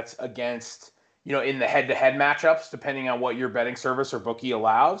value bets against, you know, in the head-to-head matchups, depending on what your betting service or bookie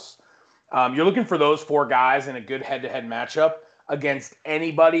allows. You're looking for those four guys in a good head-to-head matchup against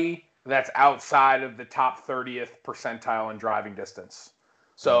anybody that's outside of the top 30th percentile in driving distance.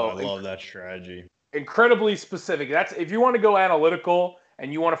 So I love that strategy. Incredibly specific. That's if you want to go analytical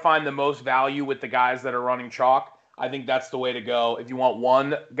and you want to find the most value with the guys that are running chalk, I think that's the way to go. If you want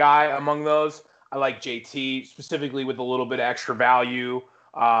one guy among those, I like JT, specifically with a little bit of extra value.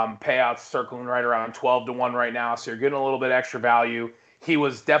 Payouts circling right around 12-1 right now, so you're getting a little bit extra value. He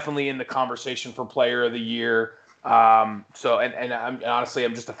was definitely in the conversation for Player of the Year. I'm honestly,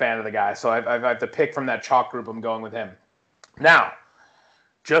 I'm just a fan of the guy. So I have to pick from that chalk group. I'm going with him. Now,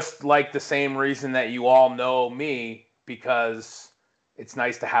 just like the same reason that you all know me, because it's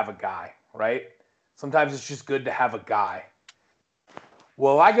nice to have a guy, right? Sometimes it's just good to have a guy.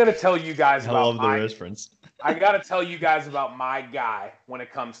 Well, I got to tell you guys I love the reference. I got to tell you guys about my guy when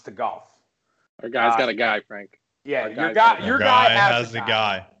it comes to golf. Our guy's got a guy, Frank. Yeah, Our your guy has a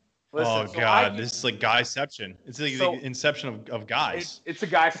guy. Listen, oh, God. This is like guyception. It's like the inception of guys. It's a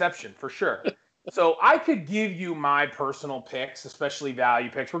guyception for sure. So I could give you my personal picks, especially value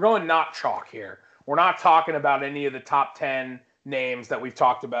picks. We're going not chalk here. We're not talking about any of the top 10 names that we've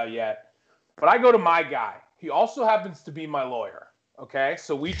talked about yet. But I go to my guy. He also happens to be my lawyer. Okay,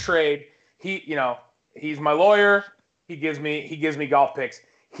 so we trade. He's my lawyer. He gives me golf picks.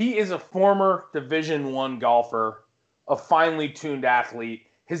 He is a former Division I golfer, a finely tuned athlete.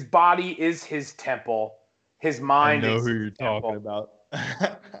 His body is his temple. His mind is his temple. I know who you're talking about.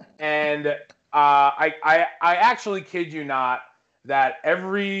 And I actually kid you not that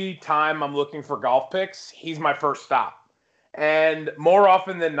every time I'm looking for golf picks, he's my first stop. And more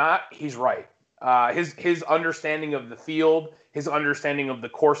often than not, he's right. His understanding of the field, his understanding of the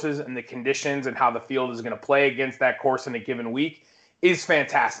courses and the conditions and how the field is going to play against that course in a given week is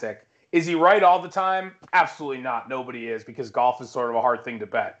fantastic. Is he right all the time? Absolutely not. Nobody is, because golf is sort of a hard thing to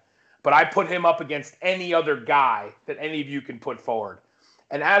bet. But I put him up against any other guy that any of you can put forward.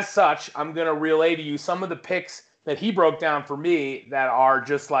 And as such, I'm going to relay to you some of the picks that he broke down for me that are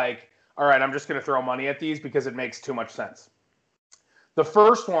just like, all right, I'm just going to throw money at these because it makes too much sense. The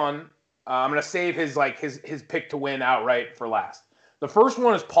first one, I'm going to save his pick to win outright for last. The first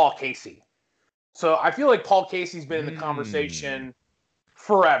one is Paul Casey. So I feel like Paul Casey's been in the conversation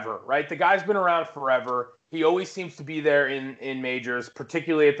forever, right? The guy's been around forever. He always seems to be there in majors,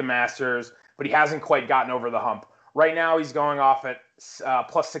 particularly at the Masters, but he hasn't quite gotten over the hump. Right now, he's going off at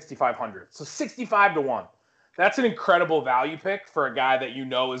plus 6,500. So 65-1. That's an incredible value pick for a guy that you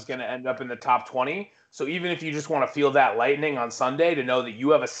know is going to end up in the top 20. So even if you just want to feel that lightning on Sunday to know that you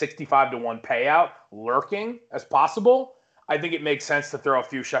have a 65-1 payout lurking as possible, I think it makes sense to throw a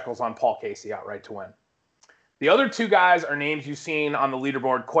few shekels on Paul Casey outright to win. The other two guys are names you've seen on the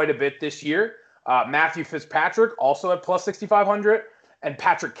leaderboard quite a bit this year. Matthew Fitzpatrick, also at plus 6,500, and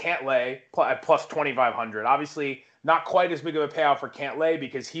Patrick Cantlay at plus 2,500. Obviously, not quite as big of a payout for Cantlay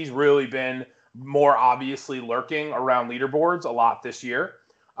because he's really been more obviously lurking around leaderboards a lot this year.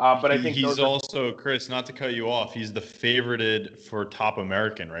 But I think he's also, Chris, not to cut you off, he's the favorited for top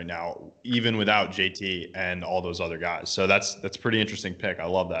American right now, even without JT and all those other guys. So that's pretty interesting pick. I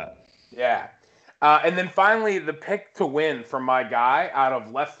love that. Yeah. And then finally, the pick to win from my guy out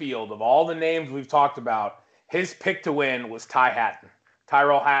of left field of all the names we've talked about, his pick to win was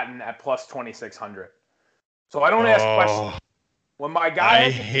Tyrell Hatton at plus 2,600. So I don't ask questions. When my guy,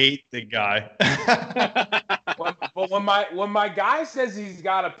 I hate the guy. but when my guy says he's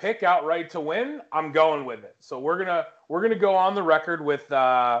got a pick outright to win, I'm going with it. So we're gonna go on the record with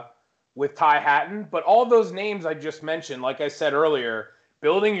Ty Hatton. But all those names I just mentioned, like I said earlier,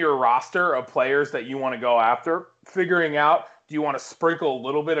 building your roster of players that you want to go after, figuring out, do you want to sprinkle a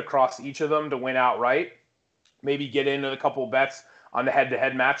little bit across each of them to win outright? Maybe get into a couple bets on the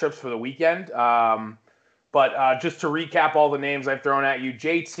head-to-head matchups for the weekend. But just to recap all the names I've thrown at you,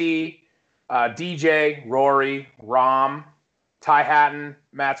 JT, DJ, Rory, Rom, Ty Hatton,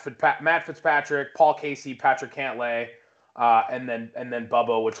 Matt Fitzpatrick, Paul Casey, Patrick Cantlay, and then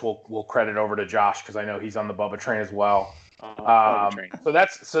Bubba, which we'll credit over to Josh because I know he's on the Bubba train as well. So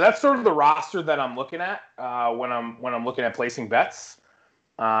that's sort of the roster that I'm looking at when I'm looking at placing bets,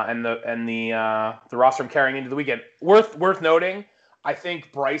 and the roster I'm carrying into the weekend. Worth noting, I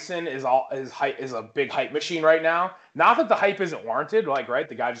think Bryson is a big hype machine right now. Not that the hype isn't warranted, right?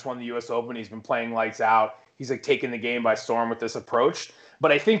 The guy just won the U.S. Open. He's been playing lights out. He's like taking the game by storm with this approach.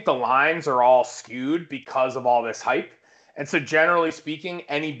 But I think the lines are all skewed because of all this hype. And so generally speaking,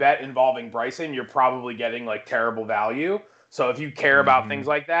 any bet involving Bryson, you're probably getting like terrible value. So if you care about things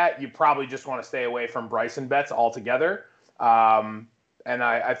like that, you probably just want to stay away from Bryson bets altogether. And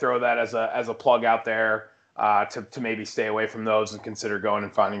I throw that as a plug out there to maybe stay away from those and consider going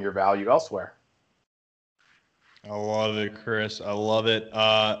and finding your value elsewhere. I love it, Chris. I love it.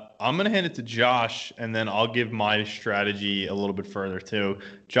 I'm going to hand it to Josh, and then I'll give my strategy a little bit further too.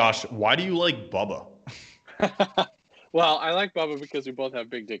 Josh, why do you like Bubba? Well, I like Bubba because we both have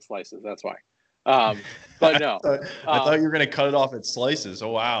big dick slices. That's why. But no. I thought you were going to cut it off at slices.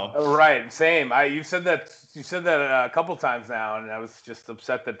 Oh, wow. Right. Same. You said that a couple times now, and I was just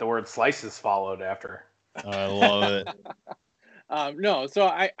upset that the word slices followed after. I love it. No, so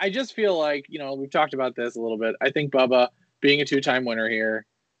I just feel like, we've talked about this a little bit. I think Bubba, being a 2-time winner here,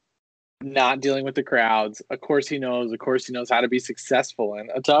 not dealing with the crowds, of course he knows how to be successful in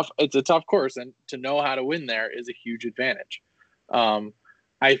it's a tough course, and to know how to win there is a huge advantage. I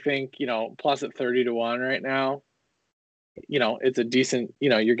think, plus at 30-1 right now, it's a decent,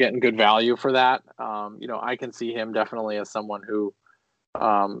 you're getting good value for that. I can see him definitely as someone who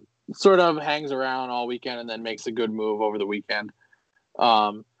sort of hangs around all weekend and then makes a good move over the weekend.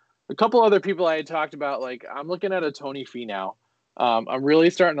 A couple other people I had talked about, like I'm looking at a Tony Finau. I'm really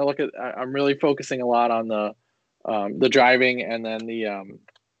starting to look at. I'm really focusing a lot on the driving and then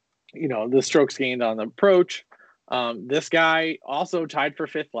the strokes gained on the approach. This guy also tied for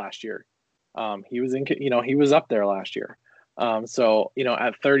 5th last year. He was up there last year. So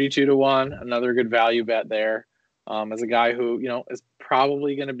at 32-1, another good value bet there. As a guy who is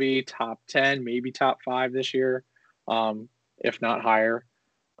probably going to be top 10, maybe top 5 this year, if not higher.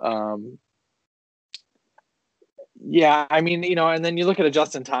 Yeah, I mean, and then you look at a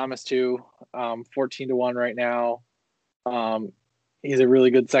Justin Thomas too, 14-1 right now. He's a really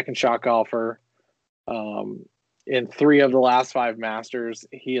good second shot golfer. In 3 of the last 5 Masters,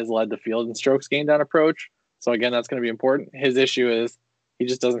 he has led the field in strokes gained on approach. So again, that's going to be important. His issue is he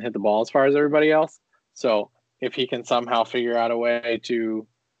just doesn't hit the ball as far as everybody else. So if he can somehow figure out a way to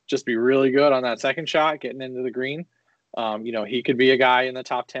just be really good on that second shot, getting into the green, he could be a guy in the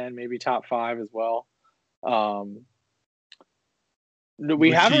top 10, maybe top 5 as well.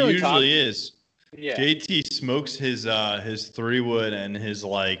 Which haven't he really usually is. Yeah. JT smokes his 3-wood and his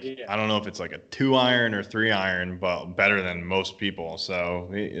I don't know if it's like a 2-iron or 3-iron, but better than most people. So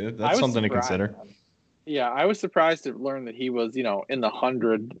that's something to consider. Yeah, I was surprised to learn that he was in the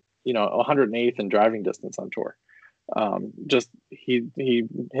 108th in driving distance on tour. He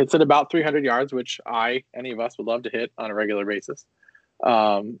hits it about 300 yards, which any of us would love to hit on a regular basis.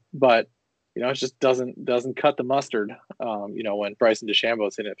 But it just doesn't cut the mustard. When Bryson DeChambeau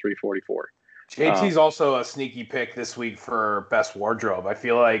is hitting at 344. JT's also a sneaky pick this week for best wardrobe. I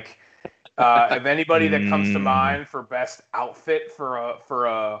feel like if anybody that comes to mind for best outfit for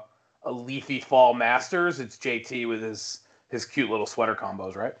a leafy fall Masters, it's JT with his cute little sweater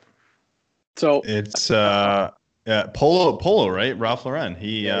combos, right? So it's Polo, right? Ralph Lauren.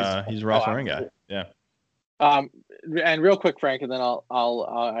 He's a Ralph Lauren guy. Yeah. And real quick, Frank, and then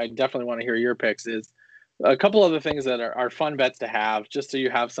I definitely want to hear your picks. Is a couple other things that are fun bets to have, just so you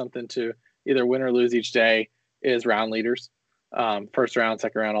have something to either win or lose each day, is round leaders, first round,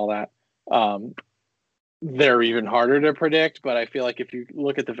 second round, all that. They're even harder to predict, but I feel like if you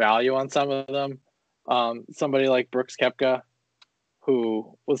look at the value on some of them, somebody like Brooks Koepka,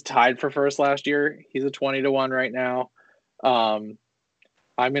 who was tied for first last year, he's a 20-1 right now. I'm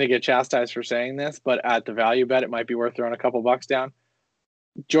going to get chastised for saying this, but at the value bet, it might be worth throwing a couple bucks down.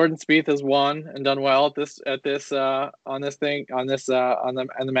 Jordan Spieth has won and done well on the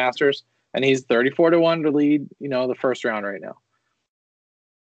Masters, and he's 34-1 to lead, the first round right now.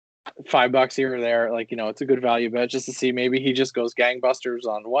 $5 here or there, it's a good value bet just to see maybe he just goes gangbusters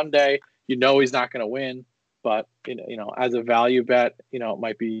on one day. He's not going to win, but as a value bet, it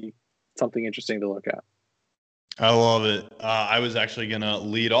might be something interesting to look at. I love it. I was actually going to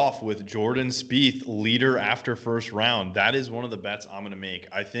lead off with Jordan Spieth, leader after first round. That is one of the bets I'm going to make.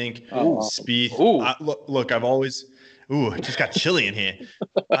 I think Spieth. Look, I've always. It just got chilly in here.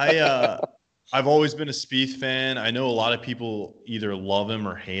 I've always been a Spieth fan. I know a lot of people either love him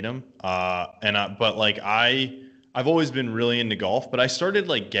or hate him. But like I've always been really into golf, but I started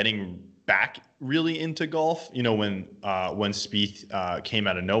like getting back really into golf, when Spieth came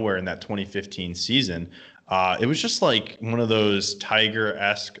out of nowhere in that 2015 season. It was just like one of those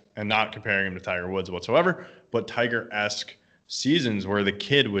Tiger-esque, and not comparing him to Tiger Woods whatsoever, but Tiger-esque seasons where the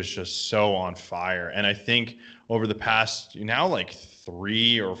kid was just so on fire. And I think over the past now like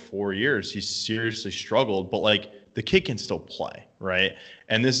 3 or 4 years, he's seriously struggled, but like the kid can still play, right?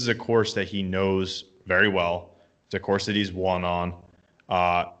 And this is a course that he knows very well. It's a course that he's won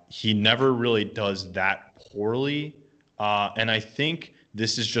on. He never really does that poorly. And I think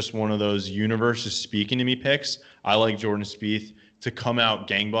this is just one of those universe is speaking to me picks. I like Jordan Spieth to come out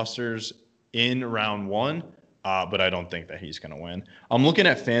gangbusters in round one, but I don't think that he's going to win. I'm looking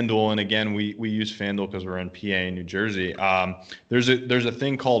at FanDuel, and again, we use FanDuel because we're in PA and New Jersey. There's a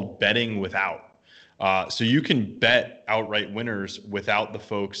thing called betting without. So you can bet outright winners without the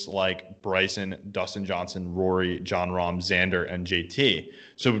folks like Bryson, Dustin Johnson, Rory, John Rahm, Xander, and JT.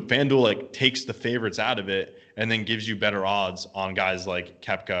 So FanDuel like takes the favorites out of it and then gives you better odds on guys like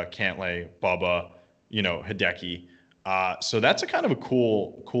Koepka, Cantlay, Bubba, Hideki. So that's a kind of a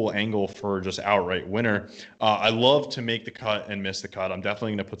cool angle for just outright winner. I love to make the cut and miss the cut. I'm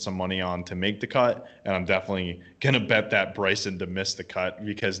definitely going to put some money on to make the cut, and I'm definitely going to bet that Bryson to miss the cut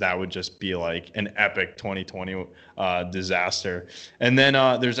because that would just be like an epic 2020 disaster. And then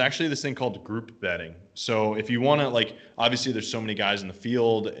there's actually this thing called group betting. So if you want to, like, obviously there's so many guys in the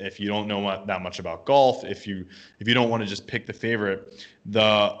field. If you don't know that much about golf, if you don't want to just pick the favorite,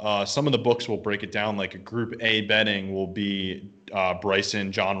 some of the books will break it down. Like a group A betting will be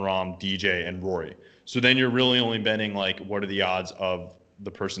Bryson, John Rahm, DJ, and Rory. So then you're really only betting like what are the odds of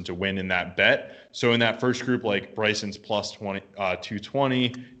the person to win in that bet. So in that first group, like Bryson's plus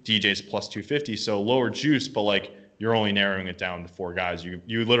 220, DJ's plus 250. So lower juice, but like you're only narrowing it down to 4 guys.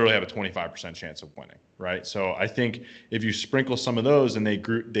 You literally have a 25% chance of winning, right? So I think if you sprinkle some of those and they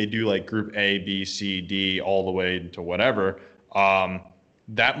do like group A, B, C, D, all the way to whatever,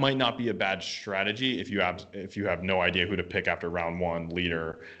 that might not be a bad strategy if you have no idea who to pick after round one,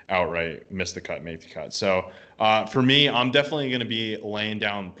 leader, outright, miss the cut, make the cut. So for me, I'm definitely going to be laying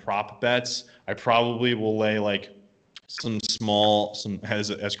down prop bets. I probably will lay like some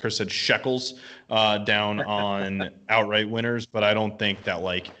as Chris said, shekels down on outright winners, but I don't think that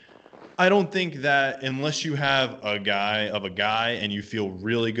unless you have a guy and you feel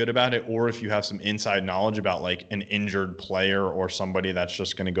really good about it, or if you have some inside knowledge about like an injured player or somebody that's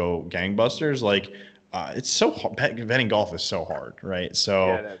just going to go gangbusters, like it's so hard. Betting golf is so hard, right?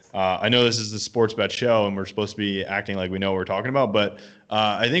 So I know this is the sports bet show and we're supposed to be acting like we know what we're talking about, but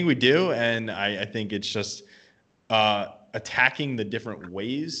I think we do. And I think it's just attacking the different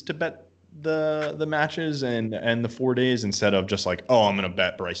ways to bet the matches and the 4 days instead of just like, oh, I'm going to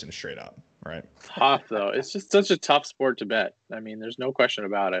bet Bryson straight up, right? It's tough, though. It's just such a tough sport to bet. I mean, there's no question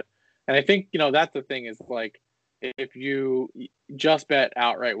about it. And I think, that's the thing is like if you just bet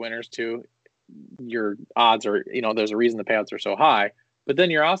outright winners too, your odds are, there's a reason the payouts are so high. But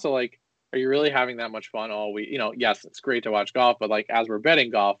then you're also like, are you really having that much fun all week? Yes, it's great to watch golf, but like as we're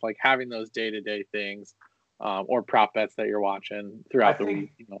betting golf, like having those day-to-day things or prop bets that you're watching throughout the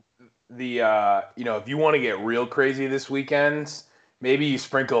week. If you want to get real crazy this weekend, maybe you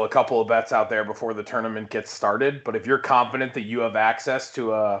sprinkle a couple of bets out there before the tournament gets started. But if you're confident that you have access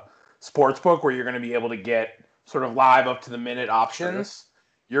to a sports book where you're going to be able to get sort of live up to the minute options,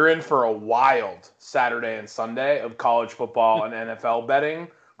 you're in for a wild Saturday and Sunday of college football and NFL betting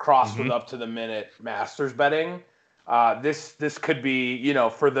crossed with up to the minute Masters betting. This could be,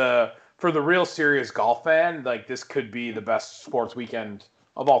 for the real serious golf fan, like this could be the best sports weekend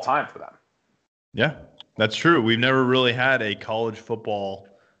of all time for them. Yeah, that's true. We've never really had a college football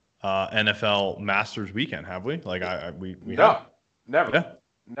NFL Masters weekend, have we? Like we no, never. Yeah.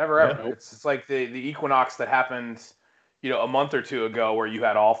 Never ever. Yeah. It's like the equinox that happened, a month or two ago where you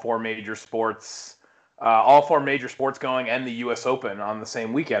had all four major sports going and the US Open on the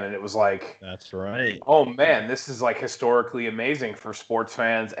same weekend. And it was like, that's right. Oh man, this is like historically amazing for sports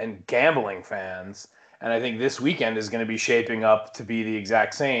fans and gambling fans. And I think this weekend is going to be shaping up to be the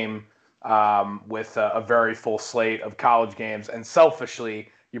exact same with a very full slate of college games. And selfishly,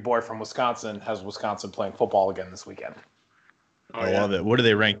 your boy from Wisconsin has Wisconsin playing football again this weekend. I love it. What are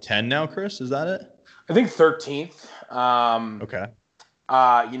they ranked 10 now, Chris? Is that it? I think 13th. Okay.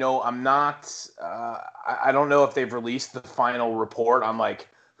 I'm not. I don't know if they've released the final report on like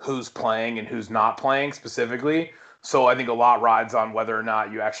who's playing and who's not playing specifically. So I think a lot rides on whether or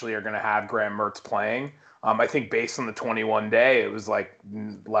not you actually are going to have Graham Mertz playing. I think based on the 21 day, it was like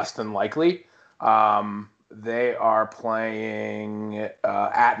less than likely. They are playing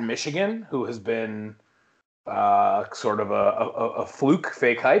at Michigan, who has been sort of a fluke,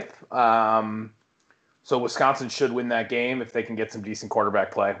 fake hype. So Wisconsin should win that game if they can get some decent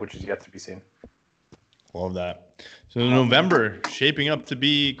quarterback play, which is yet to be seen. Love that. So November shaping up to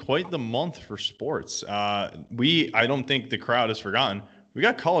be quite the month for sports. I don't think the crowd has forgotten. We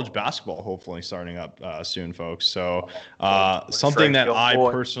got college basketball hopefully starting up soon, folks. So something that I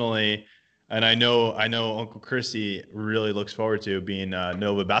personally, and I know Uncle Chrissy really looks forward to being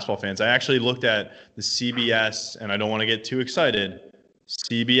Nova basketball fans. I actually looked at the CBS, and I don't want to get too excited.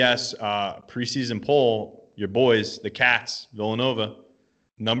 CBS preseason poll, your boys, the Cats, Villanova,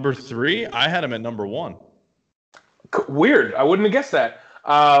 number 3. I had them at number 1. Weird. I wouldn't have guessed that.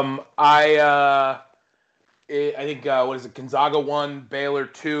 I think what is it? Gonzaga 1, Baylor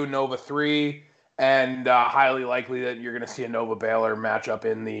 2, Nova 3, and highly likely that you're going to see a Nova Baylor matchup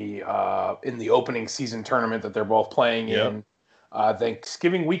in the opening season tournament that they're both playing in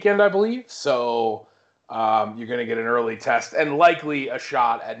Thanksgiving weekend, I believe. So you're going to get an early test and likely a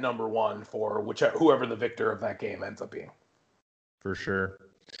shot at number 1 for whoever the victor of that game ends up being. For sure.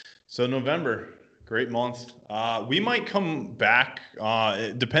 So November, great month. We might come back,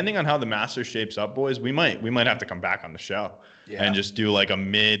 depending on how the Masters shapes up, boys. We might have to come back on the show and just do like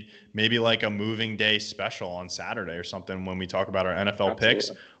maybe like a moving day special on Saturday or something when we talk about our NFL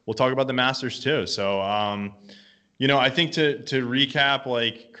picks. We'll talk about the Masters too. So, I think to recap,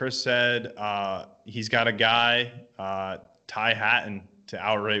 like Chris said, he's got a guy, Ty Hatton, to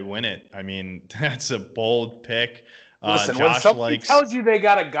outright win it. I mean, that's a bold pick. Listen, when somebody tells you they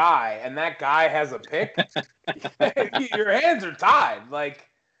got a guy and that guy has a pick, your hands are tied.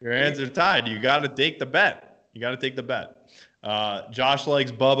 Your hands are tied. You got to take the bet. Josh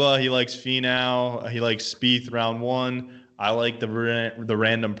likes Bubba. He likes Finau. He likes Spieth round 1. I like the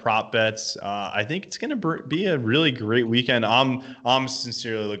random prop bets. I think it's going to be a really great weekend. I'm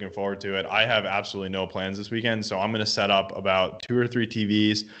sincerely looking forward to it. I have absolutely no plans this weekend, so I'm going to set up about 2 or 3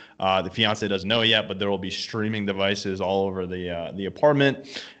 TVs. The fiance doesn't know yet, but there will be streaming devices all over the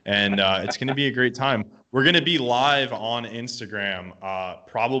apartment, and it's going to be a great time. We're going to be live on Instagram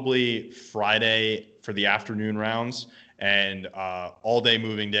probably Friday for the afternoon rounds, and all day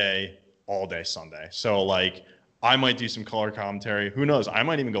moving day, all day Sunday. So I might do some color commentary. Who knows? I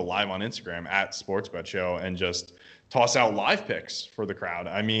might even go live on Instagram at Sportsbet Show and just toss out live picks for the crowd.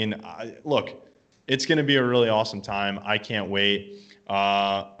 I mean, look, it's going to be a really awesome time. I can't wait.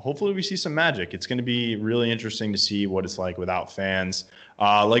 Hopefully we see some magic. It's going to be really interesting to see what it's like without fans.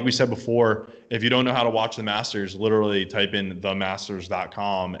 Like we said before, if you don't know how to watch the Masters, literally type in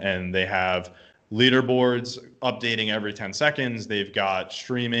themasters.com and they have leaderboards updating every 10 seconds. They've got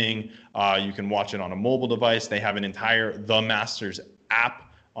streaming. You can watch it on a mobile device. They have an entire The Masters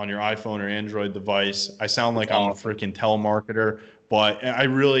app on your iPhone or Android device. I sound like I'm a freaking telemarketer, but I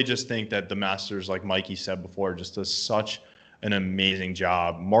really just think that The Masters, like Mikey said before, just does such an amazing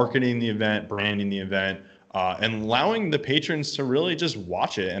job marketing the event, branding the event, and allowing the patrons to really just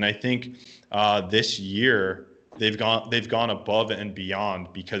watch it. And I think this year, they've gone above and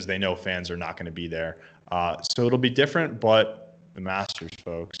beyond because they know fans are not going to be there. So it'll be different, but the Masters,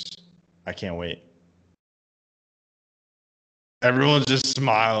 folks, I can't wait. Everyone's just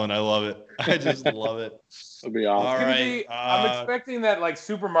smiling. I love it. I just love it. It'll be awesome. All right. I'm expecting that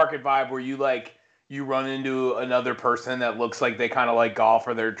supermarket vibe where you run into another person that looks like they kind of like golf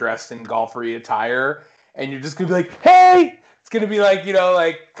or they're dressed in golfery attire, and you're just gonna be like, "Hey!" It's gonna be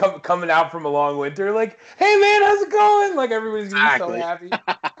coming out from a long winter, "Hey man, how's it going?" Everybody's gonna be so happy.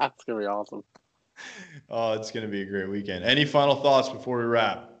 That's gonna be awesome. Oh, it's gonna be a great weekend. Any final thoughts before we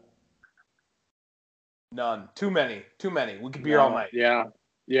wrap? None. Too many. We could be here all night.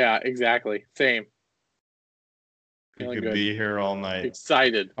 Yeah, exactly. Same. We could be here all night.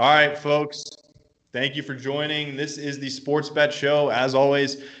 Excited. All right, folks. Thank you for joining. This is the Sports Bet Show. As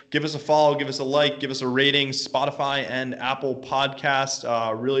always, give us a follow, give us a like, give us a rating, Spotify and Apple Podcast.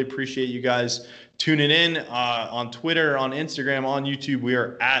 Really appreciate you guys tuning in on Twitter, on Instagram, on YouTube. We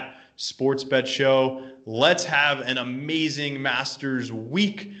are at Sports Bet Show. Let's have an amazing Masters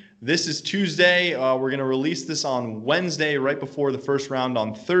week. This is Tuesday. We're going to release this on Wednesday, right before the first round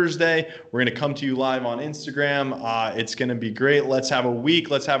on Thursday. We're going to come to you live on Instagram. It's going to be great. Let's have a week.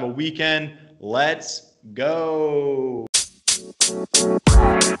 Let's have a weekend. Let's go.